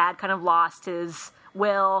 the dad kind of lost his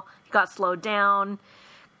will. He got slowed down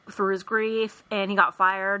through his grief, and he got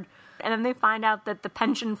fired. And then they find out that the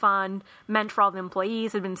pension fund meant for all the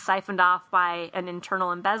employees had been siphoned off by an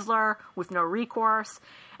internal embezzler with no recourse.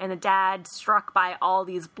 And the dad, struck by all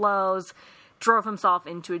these blows, drove himself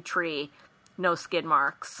into a tree. No skid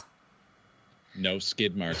marks. No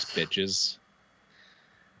skid marks, bitches.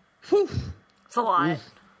 Whew. It's a lot.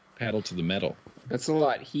 Pedal to the metal. That's a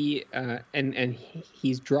lot. He and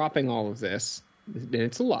he's dropping all of this, and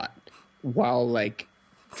it's a lot, while like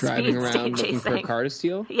driving around looking for a car to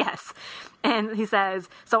steal? Yes. And he says,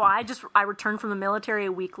 so I returned from the military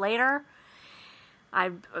a week later.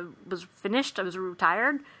 I was finished. I was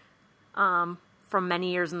retired from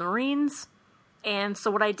many years in the Marines. And so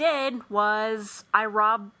what I did was I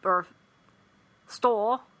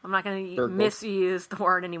stole. I'm not going to misuse the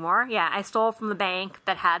word anymore. Yeah, I stole from the bank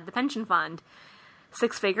that had the pension fund.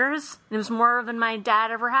 6 figures. It was more than my dad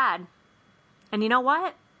ever had. And you know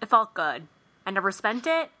what? It felt good. I never spent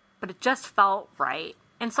it, but it just felt right.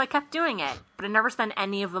 And so I kept doing it, but I never spent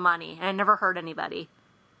any of the money, and I never hurt anybody.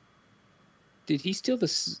 Did he steal the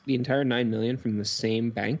entire $9 million from the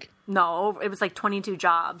same bank? No, it was like 22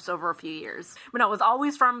 jobs over a few years. But no, it was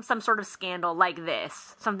always from some sort of scandal like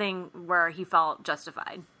this. Something where he felt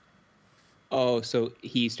justified. Oh, so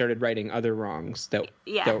he started righting other wrongs that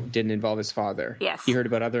didn't involve his father. Yes. He heard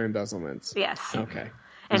about other embezzlements. Yes. Okay.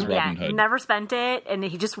 And he never spent it, and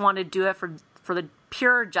he just wanted to do it for the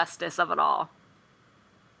pure justice of it all.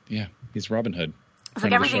 Yeah, he's Robin Hood. It's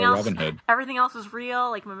like everything else was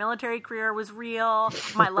real. Like my military career was real.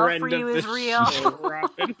 My love for you is real.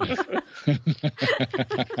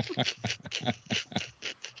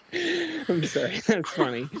 I'm sorry, that's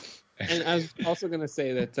funny. And I was also going to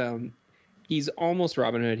say that he's almost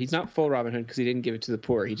Robin Hood. He's not full Robin Hood because he didn't give it to the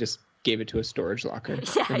poor. He just gave it to a storage locker.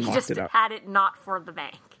 Yeah, he just had it not for the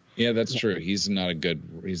bank. Yeah, that's true. He's not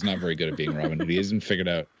very good at being Robin Hood. He hasn't figured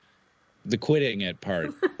out the quitting it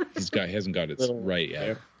part. He hasn't got it right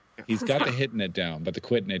yet. He's got the hitting it down, but the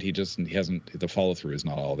quitting it, he hasn't. The follow through is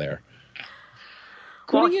not all there.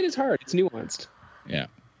 Quitting it is hard. It's nuanced. Yeah.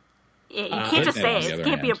 You can't just say it. It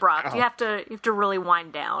can't be abrupt. You have to really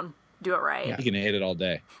wind down. Do it right. Yeah. He can hit it all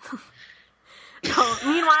day. So,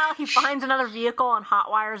 meanwhile, he finds another vehicle and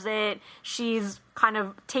hotwires it. She's kind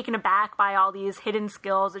of taken aback by all these hidden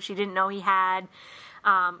skills that she didn't know he had.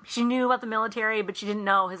 She knew about the military, but she didn't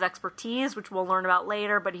know his expertise, which we'll learn about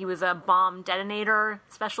later, but he was a bomb detonator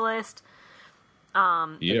specialist.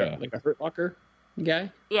 Like a Hurt Locker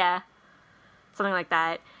guy? Yeah. Something like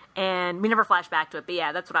that. And we never flash back to it, but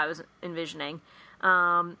yeah, that's what I was envisioning.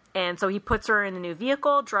 And so he puts her in the new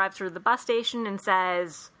vehicle, drives her to the bus station, and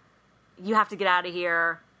says, "You have to get out of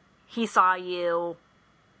here. He saw you.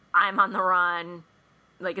 I'm on the run.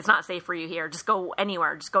 Like, it's not safe for you here. Just go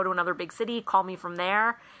anywhere. Just go to another big city. Call me from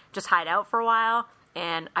there. Just hide out for a while.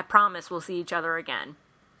 And I promise we'll see each other again."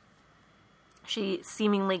 She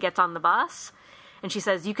seemingly gets on the bus, and she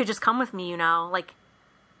says, "You could just come with me, like,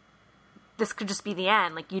 this could just be the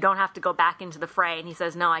end. Like, you don't have to go back into the fray." And he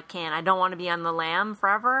says, "No, I can't. I don't want to be on the lam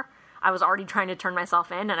forever. I was already trying to turn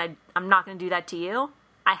myself in, and I'm not going to do that to you.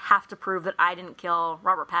 I have to prove that I didn't kill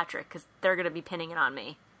Robert Patrick, because they're going to be pinning it on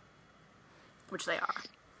me." Which they are.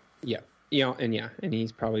 Yeah. And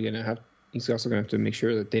he's probably going to he's also going to have to make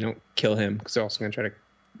sure that they don't kill him, because they're also going to try to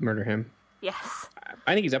murder him. Yes.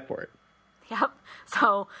 I think he's up for it. Yep.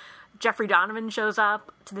 So Jeffrey Donovan shows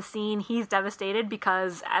up to the scene. He's devastated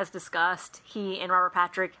because, as discussed, he and Robert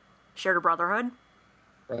Patrick shared a brotherhood.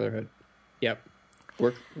 Yep.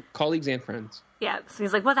 We're colleagues and friends. Yeah. So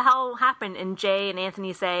he's like, "What the hell happened?" And Jay and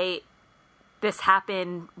Anthony say, "This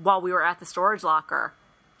happened while we were at the storage locker.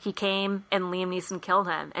 He came and Liam Neeson killed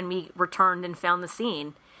him, and we returned and found the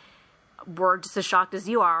scene. We're just as shocked as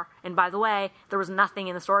you are. And by the way, there was nothing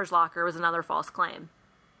in the storage locker. It was another false claim."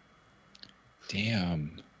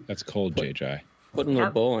 Damn. That's cold, JJ. Putting a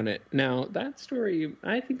little bow on it. Now, that story,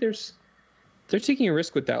 I think they're taking a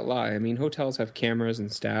risk with that lie. I mean, hotels have cameras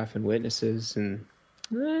and staff and witnesses, and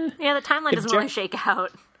yeah, the timeline doesn't really shake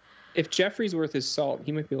out. If Jeffrey's worth his salt,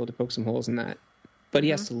 he might be able to poke some holes in that. But he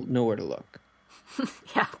has to know where to look.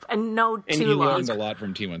 Yeah, and he learned a lot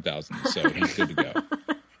from T-1000, so he's good to go.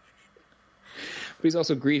 But he's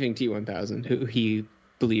also grieving T-1000, who he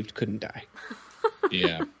believed couldn't die.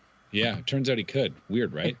 Yeah. Yeah, turns out he could.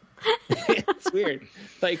 Weird, right? It's weird.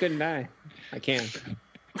 Thought he couldn't die. I can.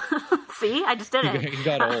 See? I just did it. He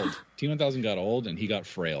got old. T-1000 got old, and he got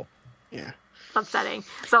frail. Yeah. Upsetting.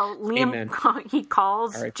 So Liam, he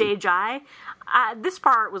calls JJ. This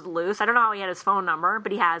part was loose. I don't know how he had his phone number,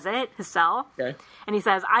 but he has it, his cell. Okay. And he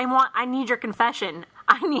says, I need your confession.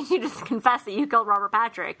 I need you to confess that you killed Robert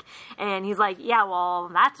Patrick. And he's like, "Yeah, well,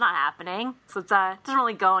 that's not happening." So it doesn't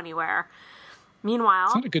really go anywhere. Meanwhile,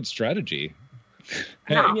 it's not a good strategy.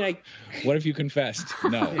 Hey, no. I mean, what if you confessed?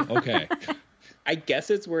 No. Okay. I guess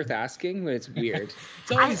it's worth asking, but it's weird.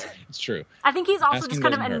 It's true. I think he's also asking just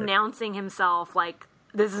kind of hurt. announcing himself, like,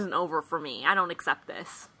 "This isn't over for me. I don't accept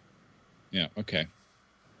this." Yeah. Okay.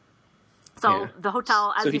 So the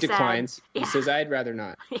hotel, as so he said, declines. He says, "I'd rather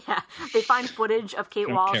not." Yeah, they find footage of Kate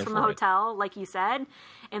Walsh from the hotel, like you said,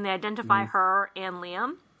 and they identify her and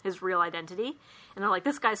Liam, his real identity, and they're like,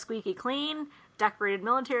 "This guy's squeaky clean, decorated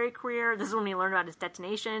military career. This is when we learn about his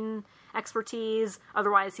detonation expertise.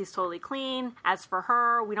 Otherwise, he's totally clean. As for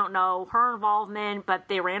her, we don't know her involvement, but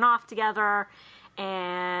they ran off together,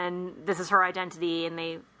 and this is her identity, and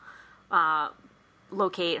they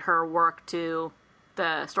locate her work to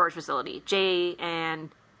the storage facility." Jay and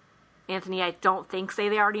Anthony, I don't think say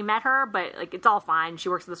they already met her, but like it's all fine. She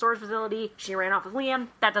works at the storage facility. She ran off with Liam.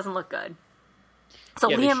 That doesn't look good. So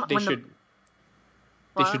yeah, Liam,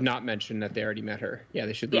 They should not mention that they already met her. Yeah,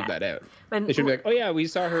 they should leave that out. And, they should be like, oh yeah, we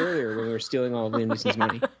saw her earlier when we were stealing all of Liam Neeson's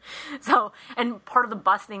money. So, and part of the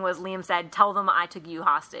bus thing was Liam said, tell them I took you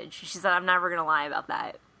hostage. She said, I'm never going to lie about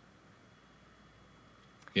that.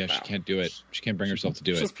 Yeah, she can't do it. She can't bring herself to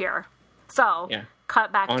do it. She's pure. So,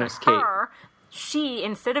 cut back Honest to her. Kate. She,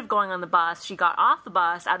 instead of going on the bus, she got off the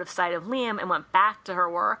bus out of sight of Liam and went back to her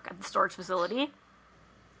work at the storage facility.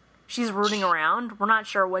 She's rooting around. We're not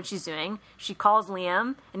sure what she's doing. She calls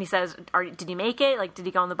Liam, and he says, did he make it? Like, did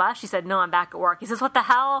he go on the bus? She said, no, I'm back at work. He says, what the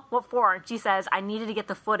hell? What for? And she says, I needed to get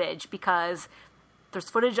the footage because there's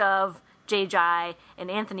footage of Jai and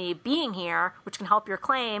Anthony being here, which can help your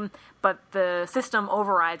claim, but the system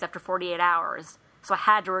overrides after 48 hours. So I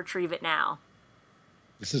had to retrieve it now.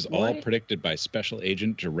 This is all predicted by Special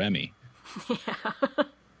Agent Jeremy. Yeah.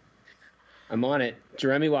 I'm on it.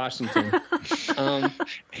 Jeremy Washington.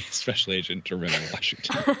 Special Agent Jeremy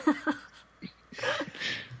Washington.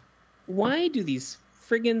 Why do these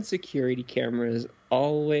friggin' security cameras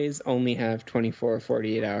always only have 24 or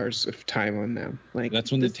 48 hours of time on them? Like,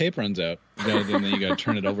 that's when the tape runs out. Then you got to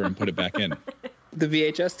turn it over and put it back in. The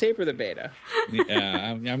VHS tape or the beta?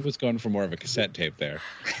 Yeah, I was going for more of a cassette tape there.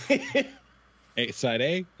 Side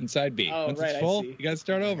A and side B. Oh, Once right, it's full, I see. you got to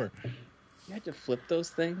start over. You had to flip those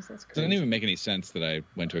things? That's crazy. It doesn't even make any sense that I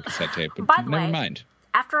went to a cassette tape, but By the never way, mind.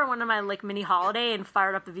 After I went on my mini holiday and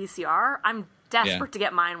fired up the VCR, I'm desperate to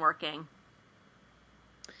get mine working.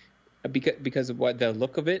 Because of what, the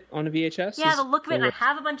look of it on a VHS? Yeah, the look of it, and I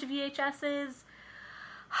have a bunch of VHSs.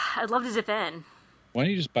 I'd love to zip in. Why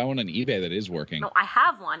don't you just buy one on eBay that is working? No, I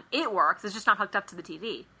have one. It works. It's just not hooked up to the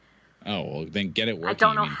TV. Oh, well, then get it working. I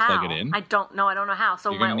don't know how. Plug it in? I don't know how. So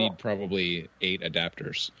you're going to need probably 8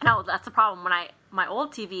 adapters. No, that's the problem. When my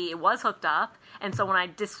old TV, it was hooked up, and so when I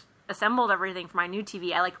disassembled everything for my new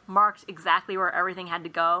TV, I marked exactly where everything had to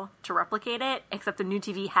go to replicate it, except the new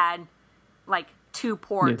TV had 2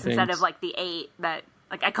 ports instead of the 8 that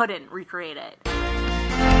I couldn't recreate it.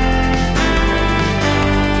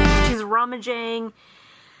 She's rummaging.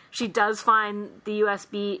 She does find the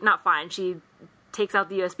USB. Not find. She takes out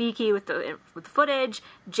the USB key with the footage.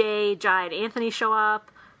 Jai, and Anthony show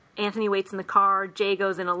up. Anthony waits in the car. Jai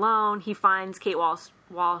goes in alone. He finds Kate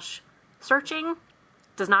Walsh searching.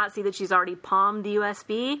 Does not see that she's already palmed the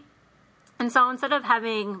USB. And so instead of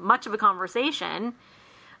having much of a conversation,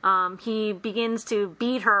 he begins to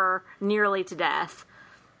beat her nearly to death.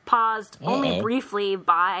 Paused only briefly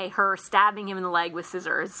by her stabbing him in the leg with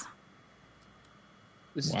scissors.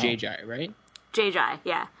 This is Jai, right? Jai,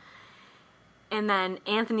 yeah. And then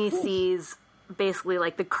Anthony sees basically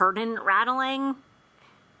the curtain rattling.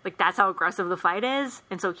 That's how aggressive the fight is.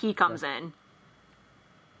 And so he comes in.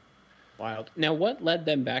 Wild. Now, what led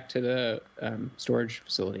them back to the storage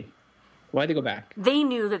facility? Why'd they go back? They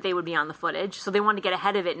knew that they would be on the footage, so they wanted to get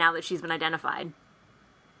ahead of it now that she's been identified.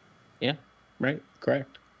 Yeah, right.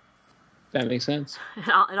 Correct. That makes sense. It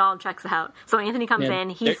all checks out. So Anthony comes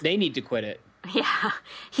in. They need to quit it. Yeah.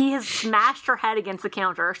 He has smashed her head against the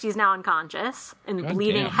counter. She's now unconscious and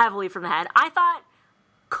bleeding heavily from the head. I thought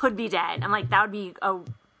could be dead. I'm that would be a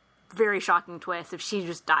very shocking twist if she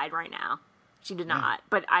just died right now. She did not.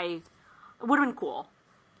 But it would have been cool.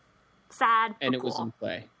 Sad, and but it cool. was in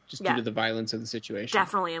play. Just due to the violence of the situation.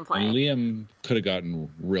 Definitely in play. And Liam could have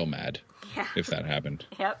gotten real mad if that happened.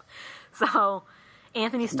 Yep. So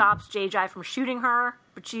Anthony stops Jai from shooting her,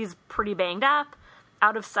 but she's pretty banged up.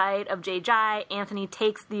 Out of sight of Jai, Anthony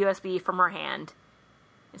takes the USB from her hand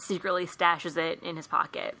and secretly stashes it in his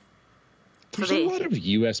pocket. There's a lot of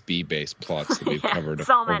USB-based plots that we've covered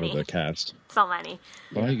so over many. the cast. So many.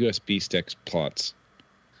 A lot of USB sticks plots.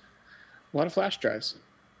 A lot of flash drives.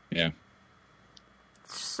 Yeah.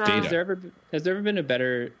 So, Data. Has there ever been a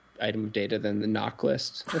better item of data than the knock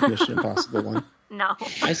list of Mission Impossible 1? No.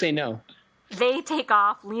 I say no. They take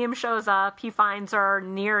off. Liam shows up. He finds her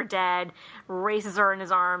near dead, races her in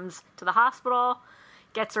his arms to the hospital,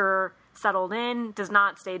 gets her settled in, does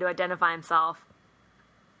not stay to identify himself,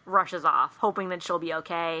 rushes off, hoping that she'll be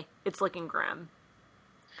okay. It's looking grim.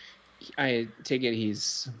 I take it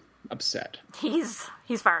he's upset. He's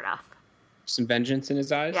fired up. Some vengeance in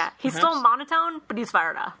his eyes? Yeah, he's perhaps? still monotone, but he's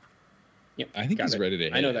fired up. Yep, I think he's ready to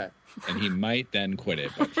hit I know it. that. And he might then quit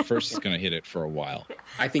it, but first he's going to hit it for a while.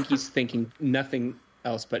 I think he's thinking nothing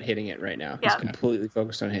else but hitting it right now. Yeah. He's completely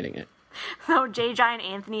focused on hitting it. So Jai and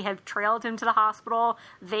Anthony have trailed him to the hospital.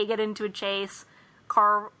 They get into a chase,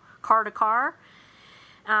 car to car.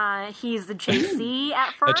 He's the chasee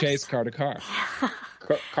at first. A chase car to car.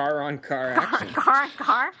 Car on car action. Car on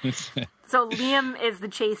car. So Liam is the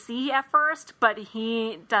chasee at first, but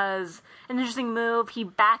he does an interesting move. He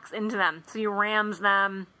backs into them. So he rams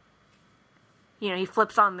them he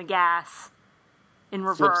flips on the gas in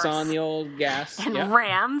reverse. Flips on the old gas. And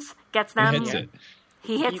rams, gets them. He hits it.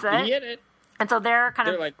 He hits it. He hit it. And so they're kind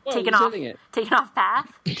of taking off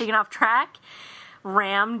path, taking off track,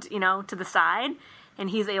 rammed, to the side,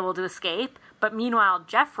 and he's able to escape. But meanwhile,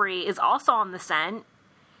 Jeffrey is also on the scent,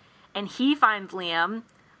 and he finds Liam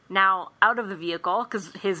now out of the vehicle,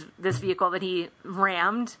 because this vehicle that he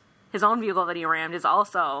rammed, his own vehicle that he rammed, is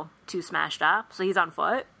also too smashed up, so he's on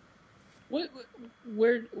foot.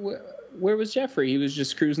 Where was Jeffrey? He was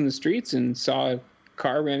just cruising the streets and saw a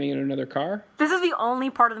car ramming into another car? This is the only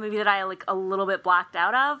part of the movie that I, a little bit blacked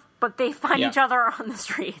out of, but they find each other on the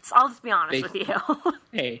streets. I'll just be honest with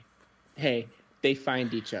you. Hey, they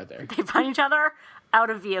find each other. They find each other out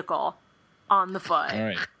of vehicle, on the foot. All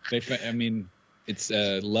right. It's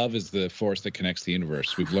love is the force that connects the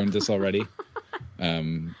universe. We've learned this already.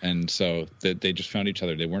 And so they just found each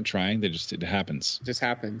other. They weren't trying. It happens. It just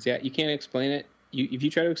happens. Yeah, you can't explain it. If you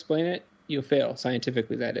try to explain it, you'll fail.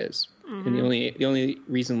 Scientifically, that is. Mm-hmm. And the only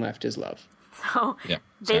reason left is love. So yeah,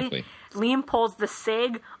 exactly. Liam pulls the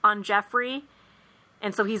SIG on Jeffrey,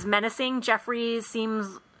 and so he's menacing. Jeffrey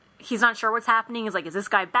he's not sure what's happening. He's like, is this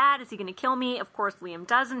guy bad? Is he going to kill me? Of course, Liam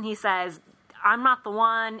doesn't. He says, I'm not the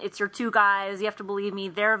one. It's your two guys. You have to believe me.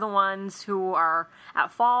 They're the ones who are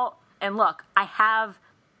at fault. And look, I have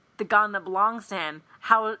the gun that belongs to him.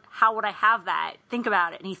 How would I have that? Think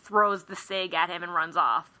about it. And he throws the SIG at him and runs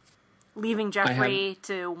off, leaving Jeffrey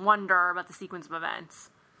to wonder about the sequence of events.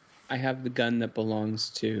 I have the gun that belongs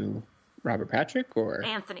to Robert Patrick or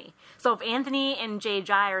Anthony. So if Anthony and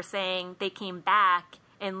J.J. are saying they came back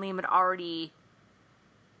and Liam had already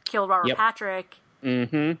killed Robert Patrick,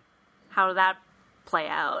 how did that play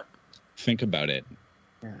out? Think about it.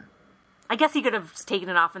 Yeah. I guess he could have taken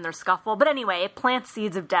it off in their scuffle. But anyway, it plants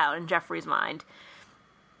seeds of doubt in Jeffrey's mind.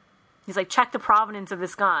 He's like, check the provenance of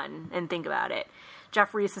this gun and think about it.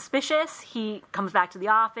 Jeffrey is suspicious. He comes back to the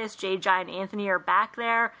office. J.J. and Anthony are back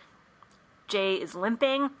there. Jay is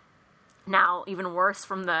limping. Now, even worse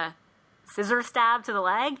from the scissor stab to the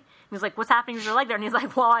leg. He's like, what's happening to your leg there? And he's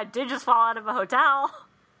like, well, I did just fall out of a hotel.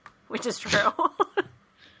 Which is true.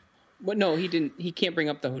 Well, no, he didn't. He can't bring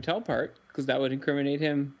up the hotel part because that would incriminate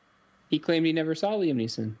him. He claimed he never saw Liam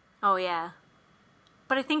Neeson. Oh, yeah.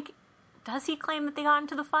 But I think, does he claim that they got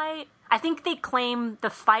into the fight? I think they claim the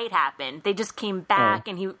fight happened. They just came back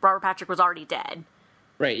and Robert Patrick was already dead.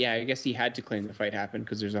 Right, yeah, I guess he had to claim the fight happened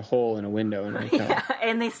because there's a hole in a window in a hotel. Yeah,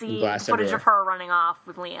 and they see footage everywhere of her running off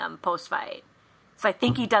with Liam post-fight. So I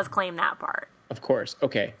think he does claim that part. Of course,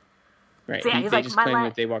 okay. Right, so yeah, they just claim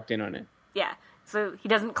that they walked in on it. Yeah, so he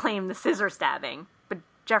doesn't claim the scissor stabbing, but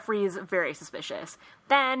Jeffrey is very suspicious.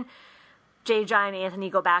 Then J.J. and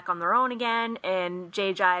Anthony go back on their own again, and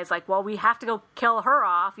J.J. is like, well, we have to go kill her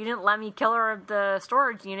off. You didn't let me kill her at the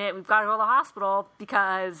storage unit. We've got to go to the hospital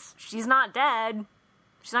because she's not dead.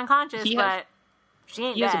 She's unconscious, but she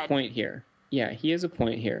ain't dead. He has a point here. Yeah, he has a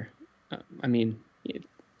point here. I mean,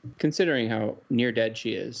 considering how near dead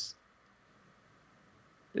she is,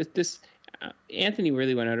 this Anthony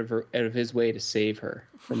really went out of his way to save her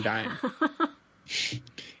from dying.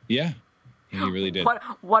 Yeah, he really did.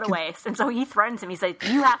 What a waste! And so he threatens him. He says,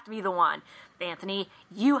 "You have to be the one, Anthony.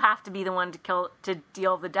 You have to be the one to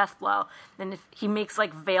deal the death blow." And he makes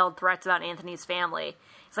veiled threats about Anthony's family.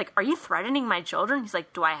 He's like, "Are you threatening my children?" He's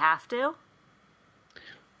like, "Do I have to?"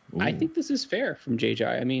 Ooh. I think this is fair from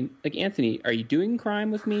JJ. I mean, Anthony, are you doing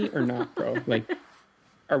crime with me or not, bro?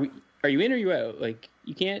 Are you in or you out? There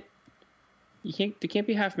can't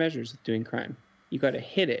be half measures of doing crime. You got to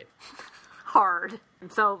hit it hard.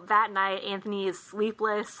 And so that night, Anthony is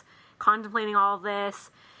sleepless, contemplating all of this.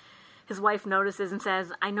 His wife notices and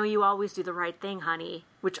says, "I know you always do the right thing, honey,"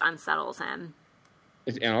 which unsettles him.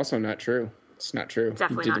 And also not true. It's not true.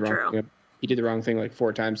 Definitely not true. He did the wrong thing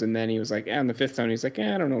 4 times, and then he was like, on the 5th time, he's like,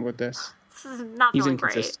 I don't know about this. This is not feeling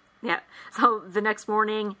great. Yeah. So the next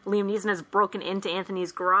morning, Liam Neeson has broken into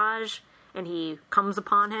Anthony's garage, and he comes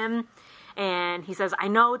upon him, and he says, "I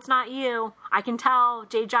know it's not you. I can tell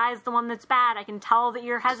J.J. is the one that's bad. I can tell that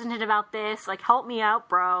you're hesitant about this. Help me out,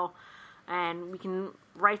 bro. And we can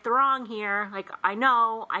right the wrong here. I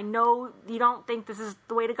know you don't think this is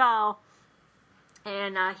the way to go."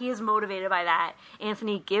 And he is motivated by that.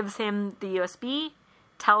 Anthony gives him the USB,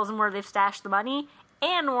 tells him where they've stashed the money,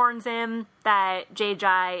 and warns him that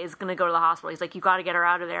J.J. is going to go to the hospital. He's like, "You got to get her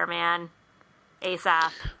out of there, man.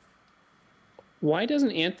 ASAP." Why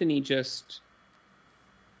doesn't Anthony just...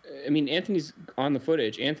 I mean, Anthony's on the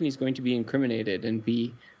footage. Anthony's going to be incriminated and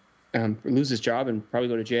lose his job and probably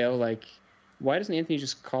go to jail. Why doesn't Anthony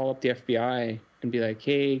just call up the FBI and be like,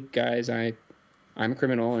 "Hey, guys, I I'm a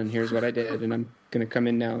criminal, and here's what I did, and I'm going to come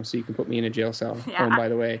in now so you can put me in a jail cell. Yeah, and by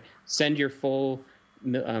the way, send your full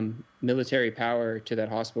military power to that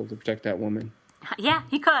hospital to protect that woman. Yeah,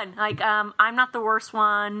 he could. Like, I'm not the worst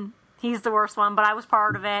one. He's the worst one, but I was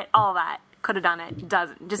part of it. All that. Could have done it.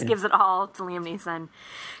 Doesn't. Just gives it all to Liam Neeson,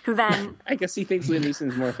 who then... I guess he thinks Liam Neeson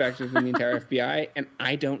is more effective than the entire FBI, and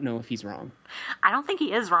I don't know if he's wrong. I don't think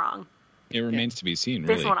he is wrong. It remains to be seen,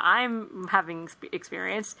 really. Based on what I'm having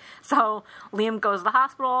experienced. So Liam goes to the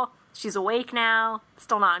hospital. She's awake now.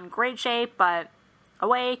 Still not in great shape, but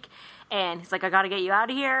awake. And he's like, I gotta get you out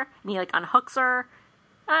of here. And he, like, unhooks her.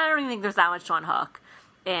 I don't even think there's that much to unhook.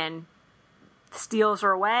 And steals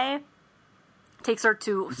her away. Takes her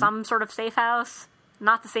to some sort of safe house.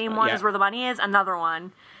 Not the same one as where the money is. Another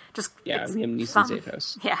one. Just Liam Neeson safe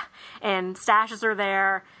house. Yeah. And stashes her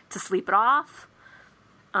there to sleep it off.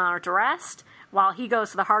 Or to rest. While he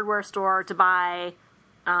goes to the hardware store to buy,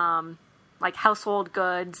 like, household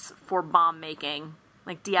goods for bomb making.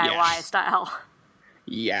 Like, DIY style.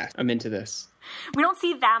 Yeah, I'm into this. We don't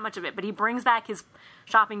see that much of it, but he brings back his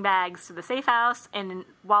shopping bags to the safe house, and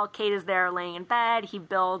while Kate is there laying in bed, he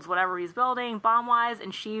builds whatever he's building, bomb-wise,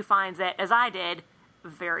 and she finds it, as I did,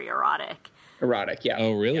 very erotic. Erotic, yeah.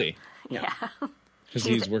 Oh, really? Yeah. Because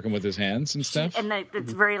he's working with his hands and stuff? And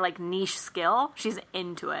it's very, like, niche skill. She's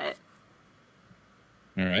into it.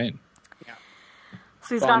 All right. Yeah.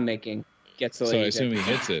 So he's bomb making. Gets the So I assume he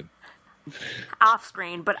hits it. Off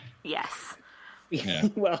screen, but yes. Yeah.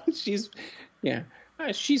 Well, she's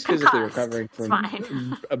physically Concussed. recovering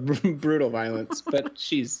from a brutal violence, but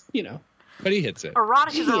she's, But he hits it.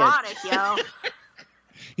 Erotic is erotic, yo.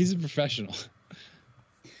 He's a professional.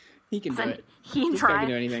 He can do it. He can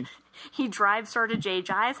do anything. He drives her to Jay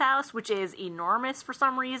Jai's house, which is enormous for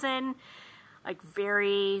some reason. Like,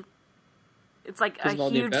 it's like a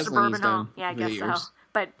huge suburban home. Yeah, I guess so.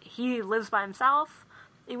 But he lives by himself,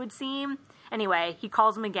 it would seem. Anyway, he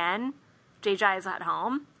calls him again. Jay Jai is at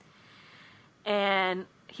home. And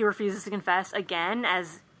he refuses to confess again,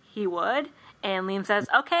 as he would. And Liam says,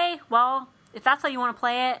 okay, well, if that's how you want to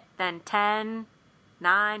play it, then 10,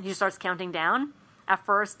 9, he just starts counting down. At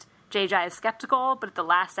first, Jay Jai is skeptical, but at the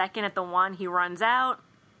last second, at the 1, he runs out.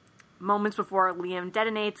 Moments before Liam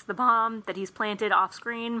detonates the bomb that he's planted off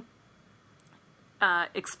screen,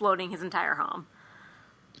 exploding his entire home.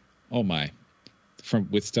 Oh my!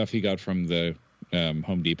 With stuff he got from the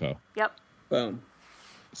Home Depot. Yep. Boom.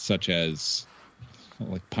 Such as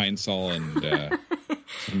like pine saw and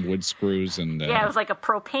some wood screws and it was like a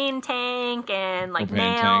propane tank and like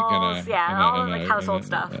nails, and household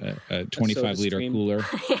stuff. A 25-liter cooler.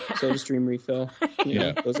 SodaStream refill.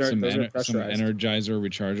 Those are some pressurized. Energizer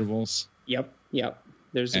rechargeables. Yep.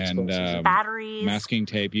 There's batteries, masking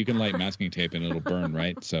tape. You can light masking tape and it'll burn,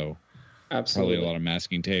 right? So absolutely, probably a lot of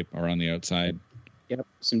masking tape around the outside. Yep,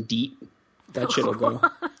 some DEET. That shit'll go.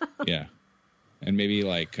 Yeah, and maybe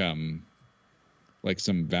like some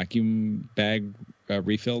vacuum bag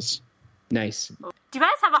refills. Nice. Do you guys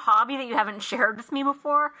have a hobby that you haven't shared with me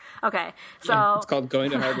before? Okay, so it's called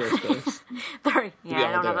going to hardware stores. I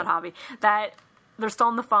don't have that hobby. That they're still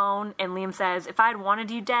on the phone, and Liam says, "If I'd wanted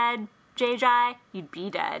you dead, Jay Jai, you'd be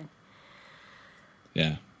dead."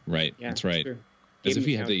 Yeah, right. Yeah, that's right. As if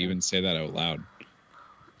he had to even say that out loud.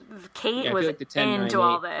 Kate was into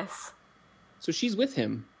all this. So she's with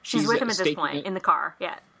him. She's with him at this point in the car.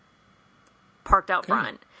 Yeah. Parked out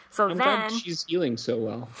front. So I'm glad she's healing so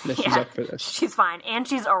well that she's up for this. She's fine. And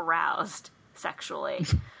she's aroused sexually.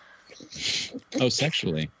 Oh,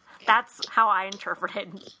 sexually. That's how I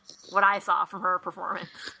interpreted what I saw from her performance.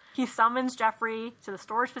 He summons Jeffrey to the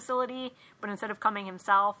storage facility, but instead of coming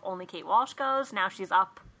himself, only Kate Walsh goes. Now she's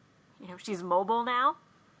up. She's mobile now.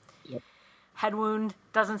 Yep. Head wound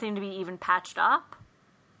doesn't seem to be even patched up.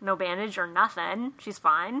 No bandage or nothing. She's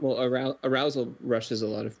fine. Well, arousal rushes a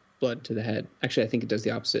lot of blood to the head. Actually, I think it does the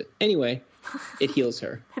opposite. Anyway, it heals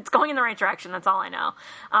her. It's going in the right direction. That's all I know.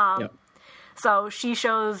 Yep. So she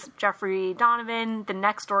shows Jeffrey Donovan the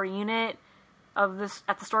next door unit of this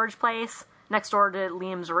at the storage place, next door to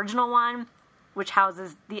Liam's original one, which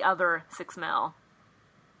houses the other $6 million.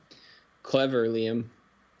 Clever, Liam.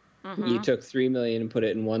 Mm-hmm. You took $3 million and put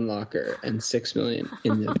it in one locker, and $6 million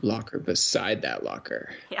in the locker beside that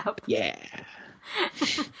locker. Yep. Yeah.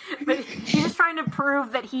 But he's trying to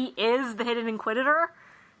prove that he is the hidden inquisitor,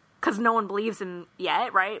 because no one believes him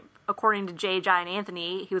yet, right? According to Jay, Jai, and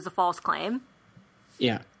Anthony, he was a false claim.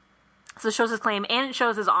 Yeah. So it shows his claim, and it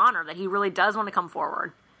shows his honor that he really does want to come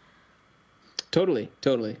forward. Totally.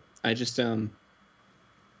 I just for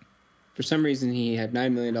some reason he had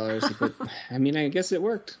 $9 million. I guess it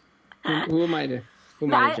worked. Who am I to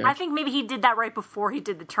I think maybe he did that right before he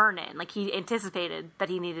did the turn-in. Like, he anticipated that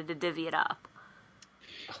he needed to divvy it up.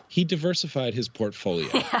 He diversified his portfolio,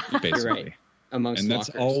 basically. Right. Amongst and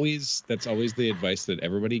lockers. that's always the advice that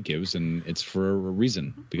everybody gives, and it's for a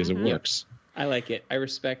reason, because it works. I like it. I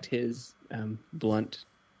respect his blunt,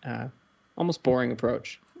 almost boring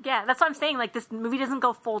approach. Yeah, that's what I'm saying. Like, this movie doesn't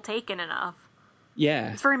go full Taken enough.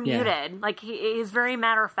 Yeah. It's very muted. Like, he's very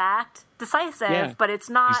matter-of-fact, decisive, but it's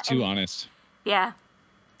not... He's too honest. Yeah.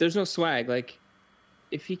 There's no swag. Like,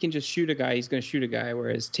 if he can just shoot a guy, he's going to shoot a guy,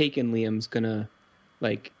 whereas Taken, Liam's going to,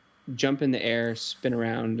 like, jump in the air, spin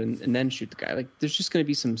around, and then shoot the guy. Like, there's just going to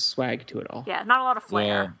be some swag to it all. Yeah, not a lot of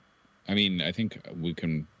flair. Well, I mean, I think we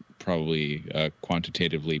can probably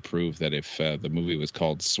quantitatively prove that if the movie was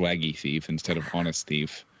called Swaggy Thief instead of Honest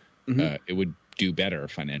Thief, it would do better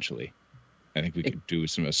financially. I think we could do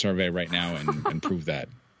a survey right now and prove that.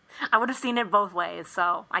 I would have seen it both ways,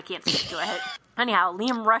 so I can't speak to it. Anyhow,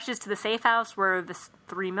 Liam rushes to the safe house where the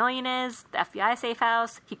 $3 million is, the FBI safe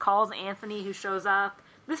house. He calls Anthony, who shows up.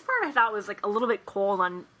 This part I thought was like a little bit cold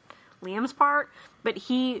on Liam's part, but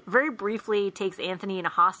he very briefly takes Anthony in a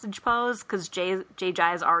hostage pose because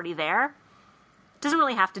Jai is already there. Doesn't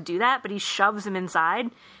really have to do that, but he shoves him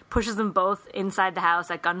inside, pushes them both inside the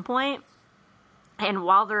house at gunpoint, and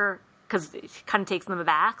while they're... because he kind of takes them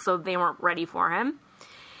aback, so they weren't ready for him.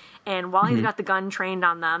 And while he's got the gun trained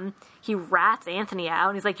on them, he rats Anthony out,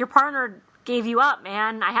 and he's like, your partner gave you up,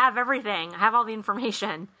 man. I have everything. I have all the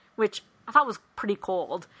information, which I thought was pretty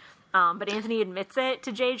cold. But Anthony admits it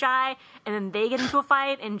to Jai, and then they get into a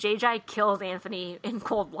fight, and Jai kills Anthony in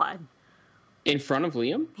cold blood. In front of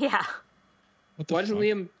Liam? Yeah. Why doesn't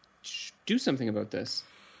Liam do something about this?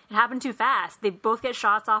 It happened too fast. They both get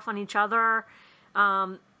shots off on each other,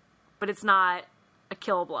 but it's not a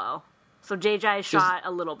kill blow. So Jai shot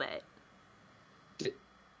a little bit.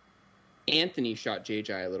 Anthony shot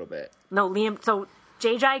Jai a little bit. No, Liam. So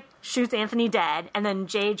Jai shoots Anthony dead, and then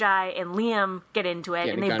Jai and Liam get into it,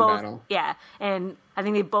 and they both battle. And I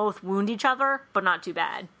think they both wound each other, but not too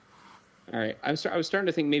bad. All right, I was starting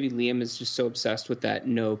to think maybe Liam is just so obsessed with that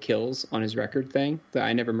no kills on his record thing, the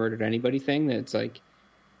I never murdered anybody thing, that it's like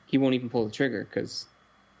he won't even pull the trigger because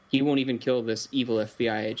he won't even kill this evil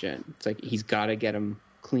FBI agent. It's like he's got to get him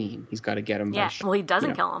clean. He's got to get him. Yeah, well, he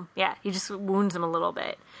doesn't kill him. Yeah, he just wounds him a little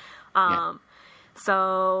bit.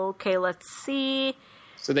 So okay, let's see.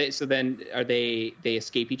 So then are they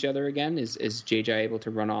escape each other again? Is Jai able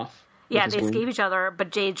to run off? Yeah, they escape each other,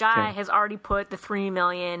 but Jai has already put the $3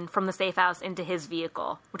 million from the safe house into his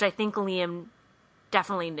vehicle, which I think Liam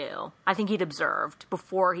definitely knew. I think he'd observed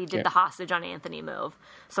before he did the hostage on Anthony move.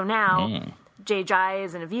 So now Jai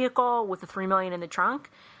is in a vehicle with the $3 million in the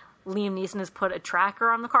trunk. Liam Neeson has put a tracker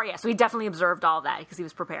on the car. Yeah, so he definitely observed all that because he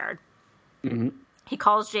was prepared. Mm-hmm. He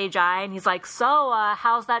calls Jai and he's like, so,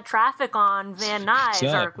 how's that traffic on Van Nuys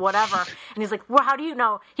or whatever? And he's like, well, how do you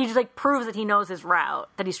know? He just like proves that he knows his route,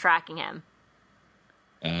 that he's tracking him.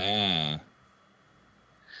 Yeah.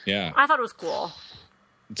 I thought it was cool.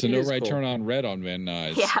 It's a no right turn on red on Van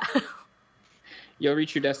Nuys. Yeah. You'll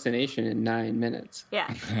reach your destination in 9 minutes.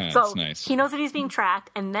 Yeah. So nice. He knows that he's being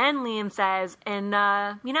tracked, and then Liam says, and,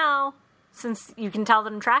 since you can tell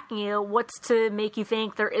that I'm tracking you, what's to make you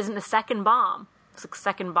think there isn't a second bomb? It's like,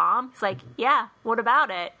 second bomb? He's like, yeah, what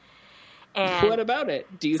about it? And what about it?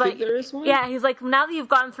 Do you think there is one? Yeah, he's like, now that you've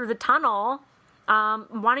gotten through the tunnel, why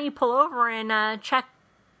don't you pull over and check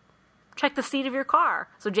the seat of your car?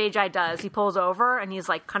 So Jai does. He pulls over, and he's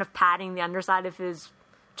like kind of patting the underside of his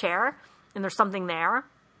chair, and there's something there.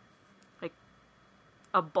 Like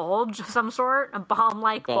a bulge of some sort, a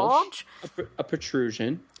bomb-like bulge. A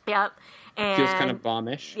protrusion. Yep. And feels kind of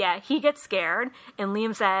bombish. Yeah, he gets scared, and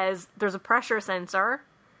Liam says, there's a pressure sensor,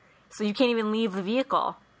 so you can't even leave the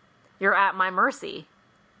vehicle. You're at my mercy.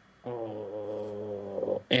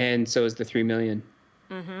 Oh. And so is the $3 million.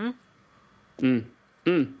 Mm-hmm.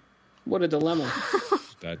 What a dilemma.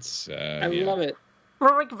 That's, I love it.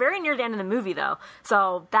 We're like very near the end of the movie, though.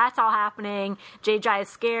 So that's all happening. Jai is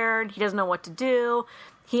scared. He doesn't know what to do.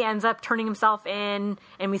 He ends up turning himself in,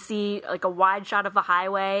 and we see like a wide shot of the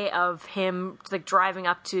highway of him like driving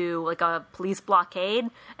up to like a police blockade,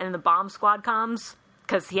 and then the bomb squad comes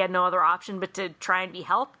because he had no other option but to try and be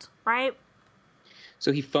helped, right?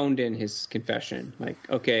 So he phoned in his confession, like,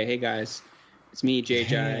 okay, hey guys, it's me,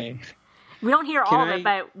 Jai. We don't hear all of it,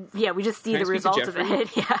 but yeah, we just see the result of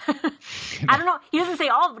it. Yeah. I don't know. He doesn't say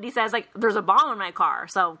all of it, but he says, like, there's a bomb in my car,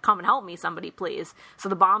 so come and help me, somebody, please. So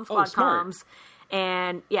the bomb squad comes,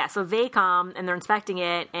 and yeah, so they come, and they're inspecting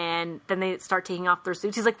it, and then they start taking off their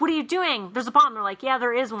suits. He's like, what are you doing? There's a bomb. They're like, yeah,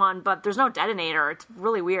 there is one, but there's no detonator. It's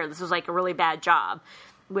really weird. This was, like, a really bad job,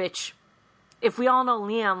 which if we all know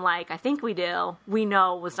Liam, like I think we do, we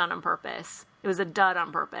know it was done on purpose. It was a dud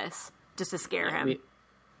on purpose, just to scare him.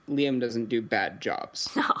 Liam doesn't do bad jobs.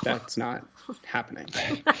 No. That's not happening.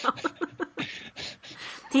 No.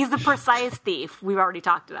 He's the precise thief. We've already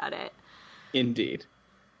talked about it. Indeed.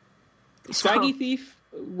 Swaggy Thief,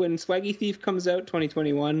 when Swaggy Thief comes out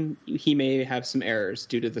 2021, he may have some errors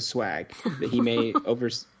due to the swag. That he may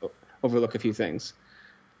overlook a few things.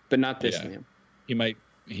 But not this Liam.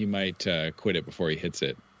 He might quit it before he hits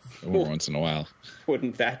it once in a while.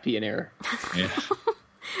 Wouldn't that be an error? Yeah.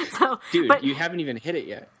 Dude, you haven't even hit it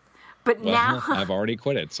yet. But now I've already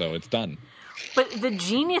quit it, so it's done. But the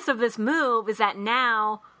genius of this move is that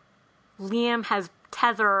now Liam has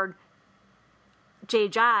tethered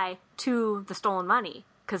Jai to the stolen money.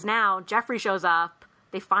 Because now Jeffrey shows up,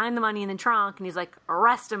 they find the money in the trunk, and he's like,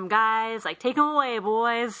 arrest him, guys. Like, take him away,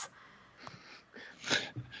 boys.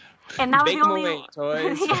 And that was the only away,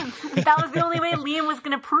 toys. that was the only way Liam was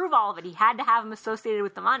going to prove all of it. He had to have him associated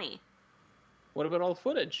with the money. What about all the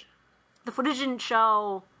footage? The footage didn't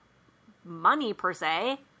show money per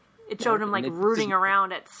se. It showed him like rooting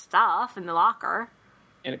around at stuff in the locker.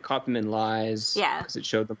 And it caught them in lies. Yeah. Because it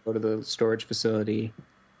showed them go to the storage facility.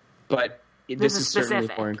 But this is certainly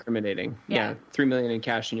more incriminating. Yeah. $3 million in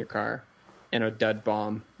cash in your car and a dud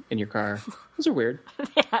bomb in your car. Those are weird.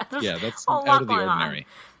 That's out of the ordinary.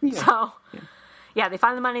 Yeah. So, they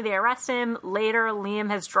find the money, they arrest him. Later, Liam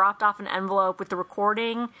has dropped off an envelope with the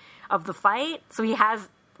recording of the fight. So we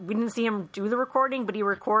didn't see him do the recording, but he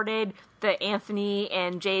recorded the Anthony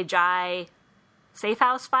and Jai safe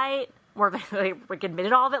house fight where they like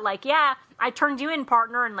admitted all of it. Like, yeah, I turned you in,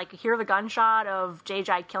 partner, and like hear the gunshot of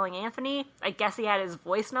Jai killing Anthony. I guess he had his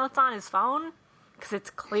voice notes on his phone because it's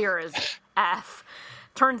clear as F.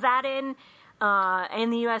 Turns that in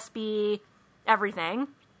the USB, everything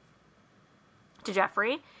to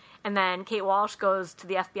Jeffrey. And then Kate Walsh goes to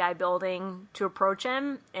the FBI building to approach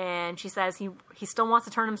him, and she says he still wants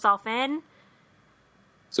to turn himself in.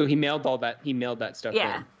 So he mailed that stuff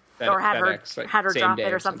in. Or had her drop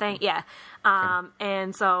it or something. Yeah.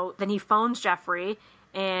 And so then he phones Jeffrey,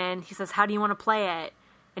 and he says, how do you want to play it?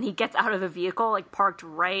 And he gets out of the vehicle, like parked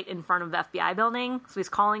right in front of the FBI building. So he's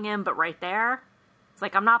calling him, but right there. It's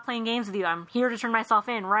like, I'm not playing games with you. I'm here to turn myself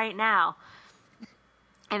in right now.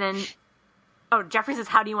 And then... Jeffrey says,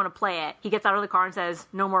 how do you want to play it? He gets out of the car and says,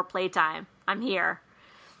 no more playtime. I'm here.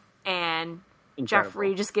 And Incredible.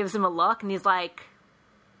 Jeffrey just gives him a look, and he's like,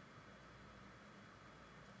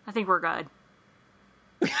 I think we're good.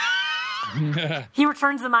 He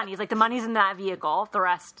returns the money. He's like, the money's in that vehicle. The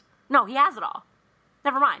rest... No, he has it all.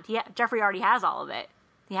 Never mind. Jeffrey already has all of it.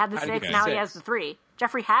 He had the 6, now he has the 3.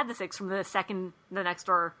 Jeffrey had the 6 from the next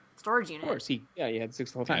door storage unit. Of course. He had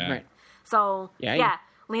 6 the whole time, right. So,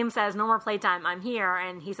 Liam says, no more playtime, I'm here,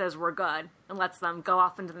 and he says, we're good, and lets them go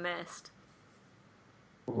off into the mist.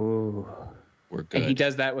 Ooh. We're good. And he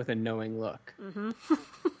does that with a knowing look. Mm-hmm.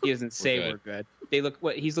 He doesn't say we're good. They look,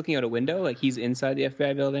 he's looking out a window, like he's inside the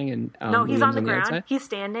FBI building, and no, he's on the ground. He's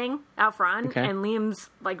standing out front, and Liam's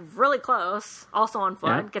like really close, also on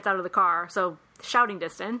foot, gets out of the car, so shouting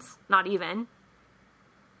distance, not even.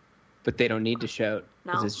 But they don't need to shout,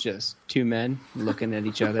 because it's just two men looking at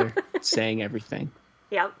each other, saying everything.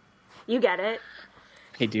 Yep. You get it.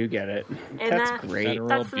 I do get it. And that's great.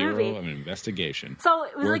 Federal Bureau of Investigation. So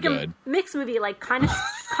it was like good. A mixed movie, like kind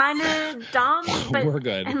of dumb. But, we're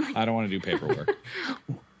good. I don't want to do paperwork.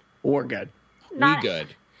 We're good. We good.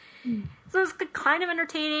 So it's kind of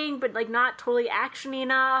entertaining, but like not totally actiony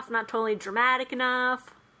enough, not totally dramatic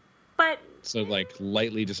enough. But so like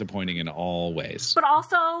lightly disappointing in all ways. But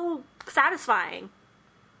also satisfying.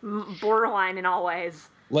 Borderline in all ways.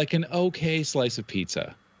 Like an okay slice of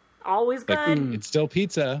pizza. Always good. Like, it's still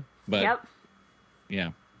pizza, but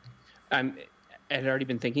yeah. I had already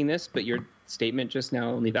been thinking this, but your statement just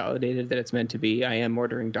now only validated that it's meant to be. I am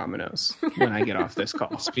ordering Domino's when I get off this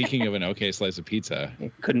call. Speaking of an okay slice of pizza,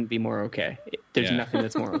 it couldn't be more okay. There's nothing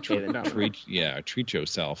that's more okay than Domino's. Treat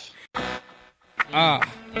yourself. So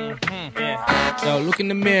look in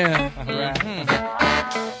the mirror.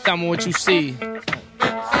 Tell me what you see.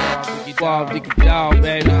 Dog,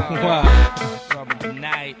 baby. Loving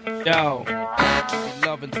tonight, yo. Be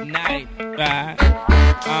loving tonight, right?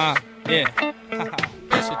 Yeah.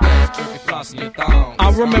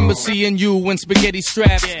 I remember seeing you in spaghetti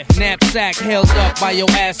straps, knapsack held up by your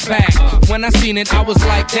ass back. When I seen it, I was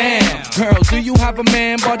like, damn, girl, do you have a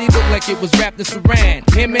man? Body looked like it was wrapped in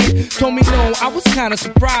saran. Hear me? Told me no, I was kinda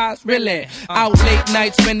surprised, really. Out late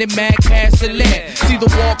night, spending mad cash to let. See the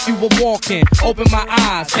wall if you were walking. Open my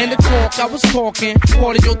eyes, and the talk I was talking,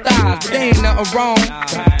 part of your thighs. But there ain't nothing wrong,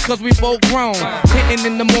 cause we both grown. Hitting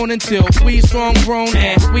in the morning till we strong grown,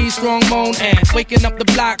 and we strong moan, and waking up the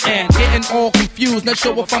block, and getting all confused. Not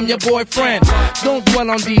sure if I'm your boyfriend. Don't dwell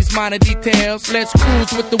on these minor details. Let's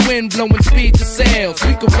cruise with the wind blowing speed to sails.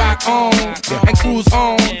 We can rock on and cruise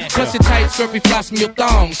on. Plus your tight skirt be flossing your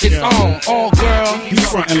thongs. It's on, all girl. You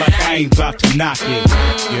frontin' like I ain't about to knock it.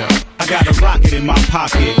 Yeah. I got a rocket in my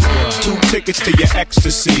pocket. 2 tickets to your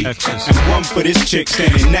ecstasy. And 1 for this chick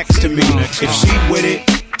standing next to me. If she with it,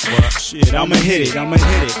 shit, I'ma hit it.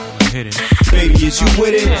 Baby, is you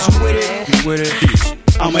with it? You with it?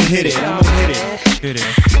 I'ma hit it.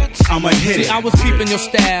 I'ma hit it. I was peeping your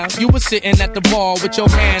style. You were sitting at the bar with your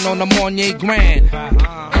hand on the Marnier Grand.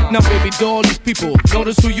 Now, baby doll, these people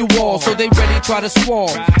notice who you are, so they ready try to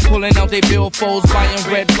swallow. Pulling out their billfolds,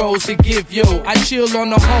 buying red rose to give you. I chill on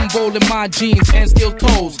the humble in my jeans and steel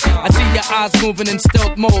toes. I see your eyes moving in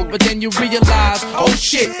stealth mode, but then you realize, oh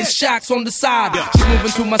shit, it's Shocks on the side. She's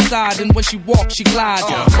moving to my side, and when she walks, she glides.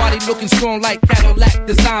 Body looking strong like Cadillac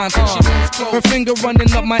designs. Her finger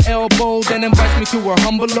running up my elbow, then invites me to her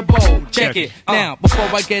humble abode. Check it. Now, before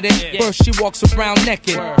I get it, first she walks around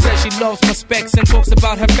naked. Says she loves my specs and talks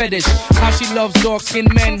about her fetish. How she loves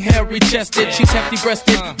dark-skinned men, hairy-chested. She's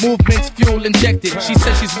hefty-breasted, movements fuel-injected. She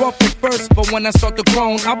says she's rough at first, but when I start to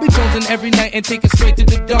groan, I'll be jonesing every night and take it straight to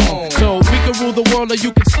the dome. So we can rule the world or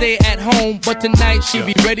you can stay at home, but tonight she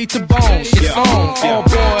be ready to bone. It's on, oh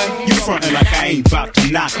boy. You frontin' like I ain't about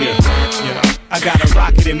to knock it. I got a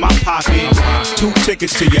rocket in my pocket. 2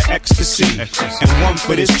 tickets to your ecstasy. And 1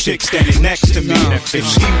 for this chick standing next to me. If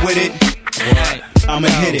she with it, I'ma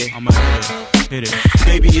hit it.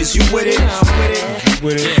 Baby, is you with it?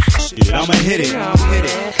 I'ma hit it.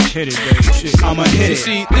 I'ma hit it.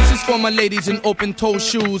 See, this is for my ladies in open-toe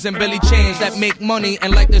shoes and belly chains that make money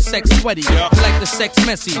and like their sex sweaty, and like the sex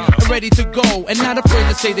messy, and ready to go, and not afraid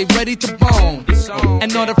to say they ready to bone,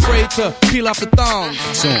 and not afraid to peel off the thongs,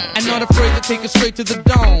 and not afraid to take it straight to the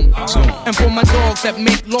dome. And for my dogs that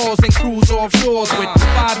make laws and cruise offshores with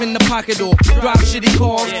 5 in the pocket or drive shitty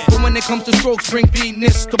cars, but when it comes to strokes, bring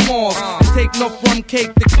Venus to Mars and take enough rum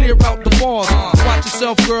cake to clear out the bars. Watch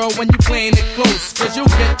yourself, girl, when you playing it close, cause you'll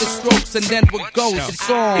get the strokes and then what goes, it's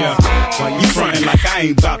on. You frontin' like I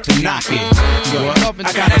ain't about to knock it.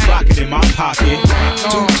 I got a rocket in my pocket.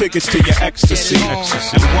 2 tickets to your ecstasy.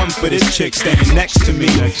 And 1 for this chick standing next to me.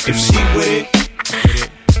 If she with it,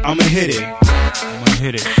 I'ma hit it.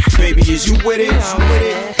 Baby, is you with it?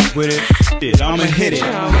 I'ma hit it.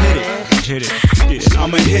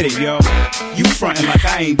 I'ma hit it, yo. You frontin' like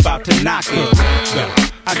I ain't about to knock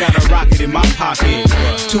it. I got a rocket in my pocket.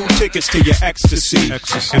 2 tickets to your ecstasy.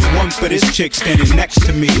 And 1 for this chick standing next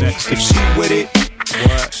to me. If she with it,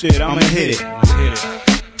 shit, I'ma hit it.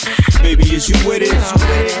 Baby, is you with it?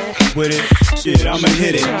 Shit, I'ma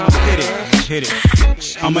hit it.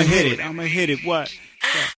 I'ma hit it. What?